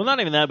that. Well, not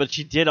even that, but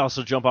she did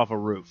also jump off a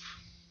roof.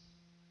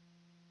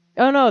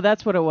 Oh no,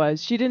 that's what it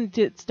was. She didn't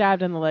get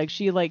stabbed in the leg.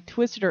 She like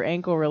twisted her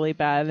ankle really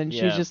bad, and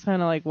she was just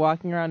kind of like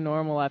walking around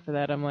normal after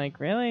that. I'm like,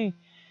 really?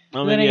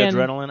 Oh, maybe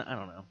adrenaline? I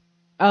don't know.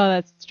 Oh,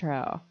 that's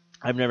true.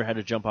 I've never had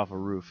to jump off a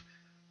roof.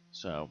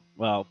 So,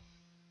 well,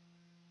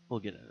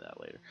 we'll get into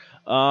that later.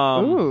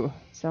 Ooh,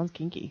 sounds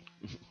kinky.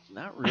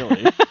 Not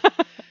really.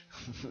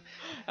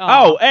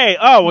 Oh, hey,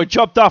 we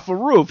jumped off a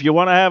roof. You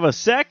want to have a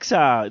sex?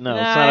 No, it's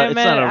not. It's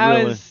not a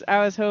really. I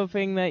was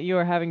hoping that you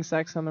were having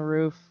sex on the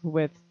roof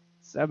with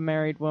a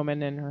married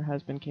woman and her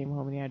husband came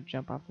home and he had to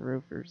jump off the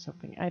roof or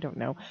something. I don't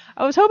know.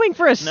 I was hoping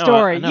for a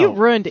story. No. You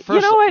ruined it.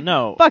 First, you know what?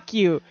 No. Fuck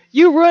you.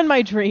 You ruined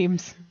my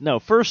dreams. No,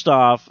 first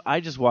off, I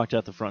just walked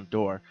out the front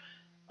door.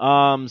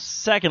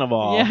 Second of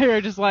all, Yeah,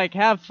 you're just like,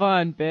 have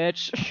fun,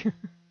 bitch.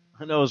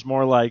 I know it's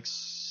more like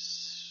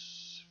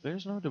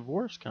there's no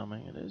divorce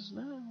coming. It is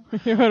now.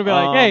 You're gonna be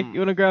like, hey, you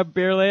wanna grab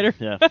beer later?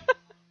 Yeah.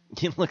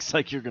 It looks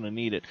like you're going to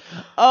need it.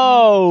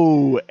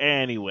 Oh,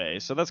 anyway.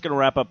 So that's going to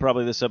wrap up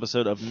probably this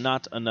episode of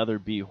Not Another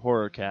B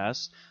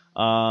Horrorcast.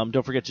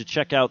 Don't forget to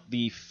check out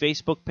the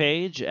Facebook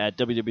page at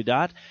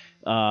www.com.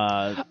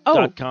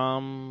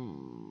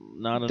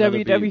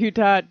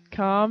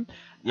 www.com.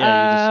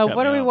 Yeah,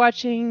 what are we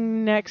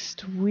watching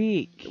next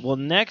week? Well,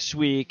 next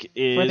week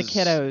is... For the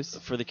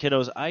kiddos. For the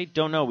kiddos. I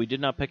don't know. We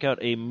did not pick out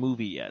a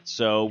movie yet.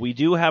 So we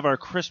do have our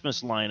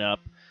Christmas lineup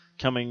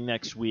coming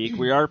next week.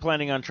 We are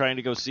planning on trying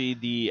to go see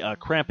the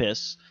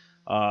Krampus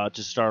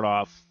to start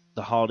off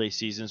the holiday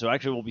season. So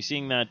actually we'll be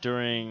seeing that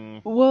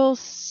during... Well,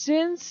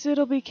 since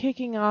it'll be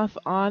kicking off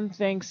on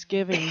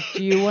Thanksgiving,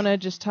 do you want to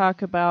just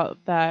talk about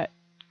that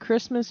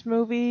Christmas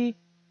movie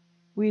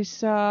we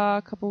saw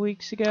a couple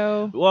weeks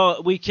ago?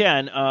 Well, we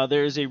can.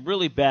 There's a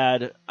really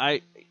bad...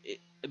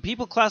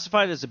 People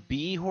classify it as a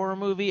B horror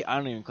movie. I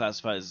don't even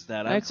classify it as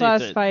that. I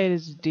classify it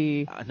as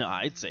D. No,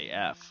 I'd say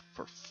F.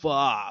 For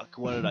fuck,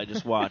 what did I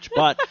just watch?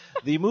 But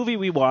the movie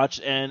we watched,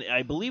 and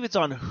I believe it's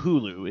on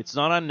Hulu. It's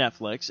not on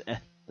Netflix. And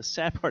the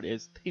sad part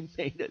is they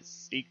made a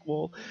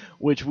sequel,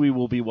 which we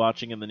will be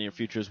watching in the near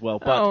future as well.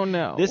 But oh,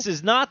 no. This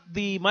is not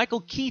the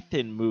Michael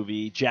Keaton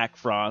movie, Jack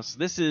Frost.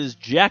 This is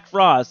Jack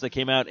Frost that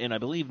came out in, I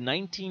believe,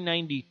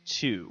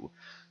 1992.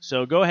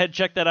 So go ahead,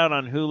 check that out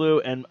on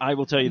Hulu, and I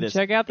will tell you this.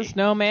 Check out the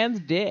snowman's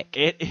dick.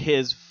 It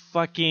is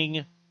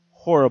fucking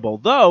horrible.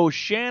 Though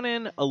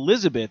Shannon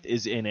Elizabeth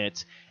is in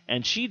it,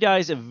 and she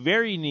dies a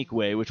very unique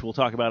way, which we'll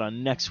talk about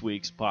on next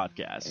week's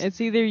podcast. It's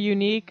either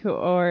unique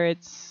or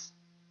it's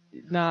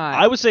not.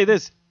 I would say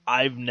this.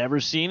 I've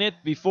never seen it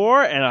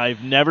before, and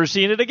I've never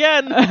seen it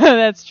again.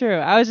 That's true.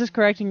 I was just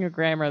correcting your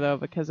grammar, though,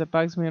 because it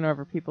bugs me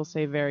whenever people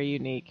say very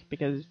unique,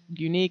 because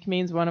unique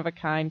means one of a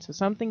kind, so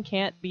something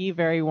can't be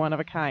very one of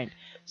a kind.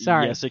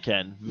 Sorry. Yes, it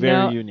can.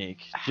 Very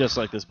unique, just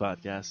like this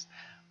podcast.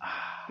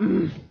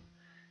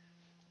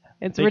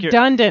 It's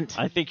redundant.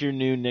 I think your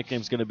new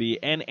nickname's going to be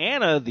and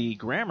Anna, the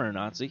grammar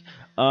Nazi.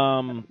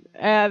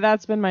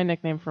 That's been my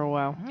nickname for a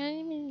while.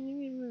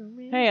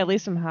 Hey, at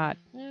least I'm hot.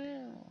 Yeah.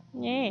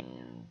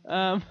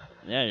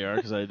 Yeah, you are,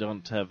 because I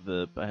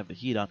have the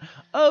heat on.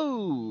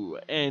 Oh,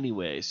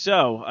 anyway,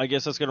 so I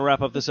guess that's going to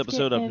wrap up this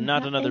episode of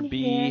Not Another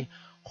B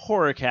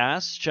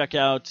Horrorcast. Check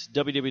out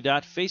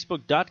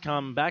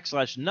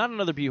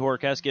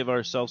www.facebook.com/NotAnotherBHorrorcast. Give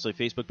ourselves a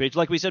Facebook page.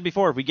 Like we said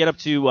before, if we get up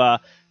to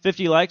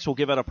 50 likes, we'll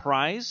give out a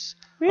prize.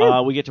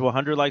 We get to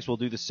 100 likes, we'll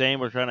do the same.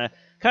 We're trying to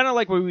kind of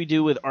like what we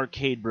do with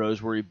Arcade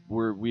Bros, where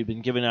we've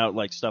been giving out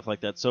like stuff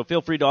like that. So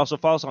feel free to also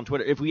follow us on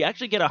Twitter. If we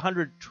actually get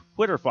 100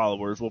 Twitter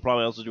followers, we'll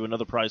probably also do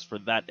another prize for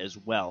that as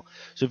well.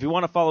 So if you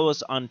want to follow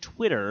us on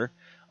Twitter,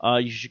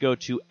 you should go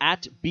to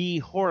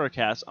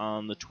 @BHorrorcast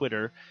on the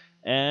Twitter.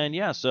 And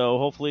yeah, so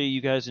hopefully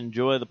you guys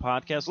enjoy the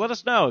podcast. Let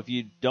us know if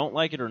you don't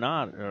like it or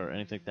not, or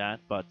anything like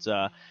that. But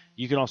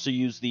you can also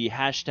use the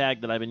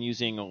hashtag that I've been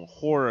using,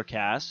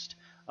 Horrorcast.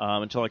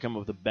 Until I come up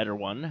with a better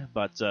one,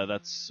 but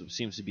that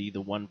seems to be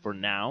the one for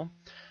now.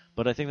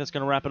 But I think that's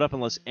going to wrap it up,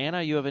 unless,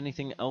 Anna, you have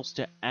anything else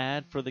to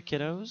add for the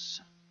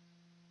kiddos?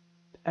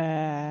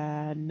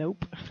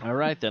 Nope. All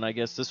right, then I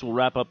guess this will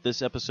wrap up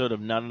this episode of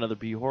Not Another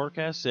B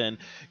Horrorcast, and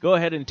go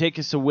ahead and take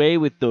us away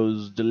with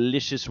those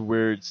delicious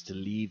words to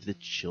leave the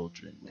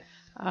children with.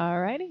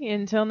 Alrighty,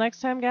 until next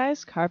time,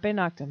 guys, Carpe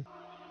Noctem.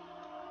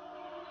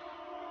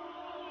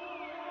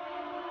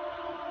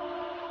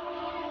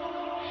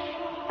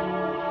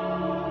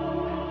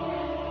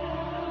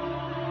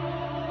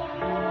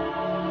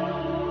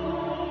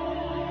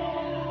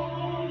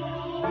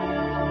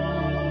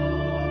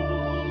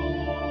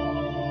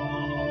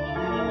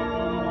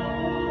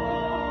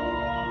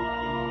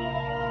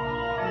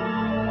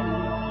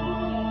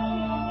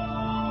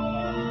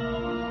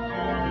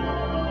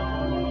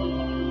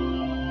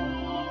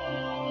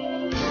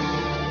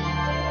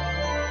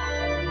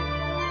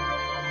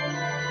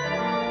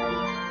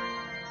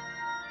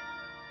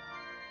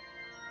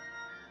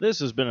 This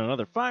has been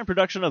another fine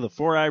production of the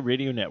 4i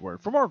Radio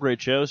Network. For more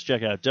great shows,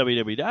 check out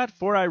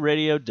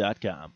www.4iradio.com.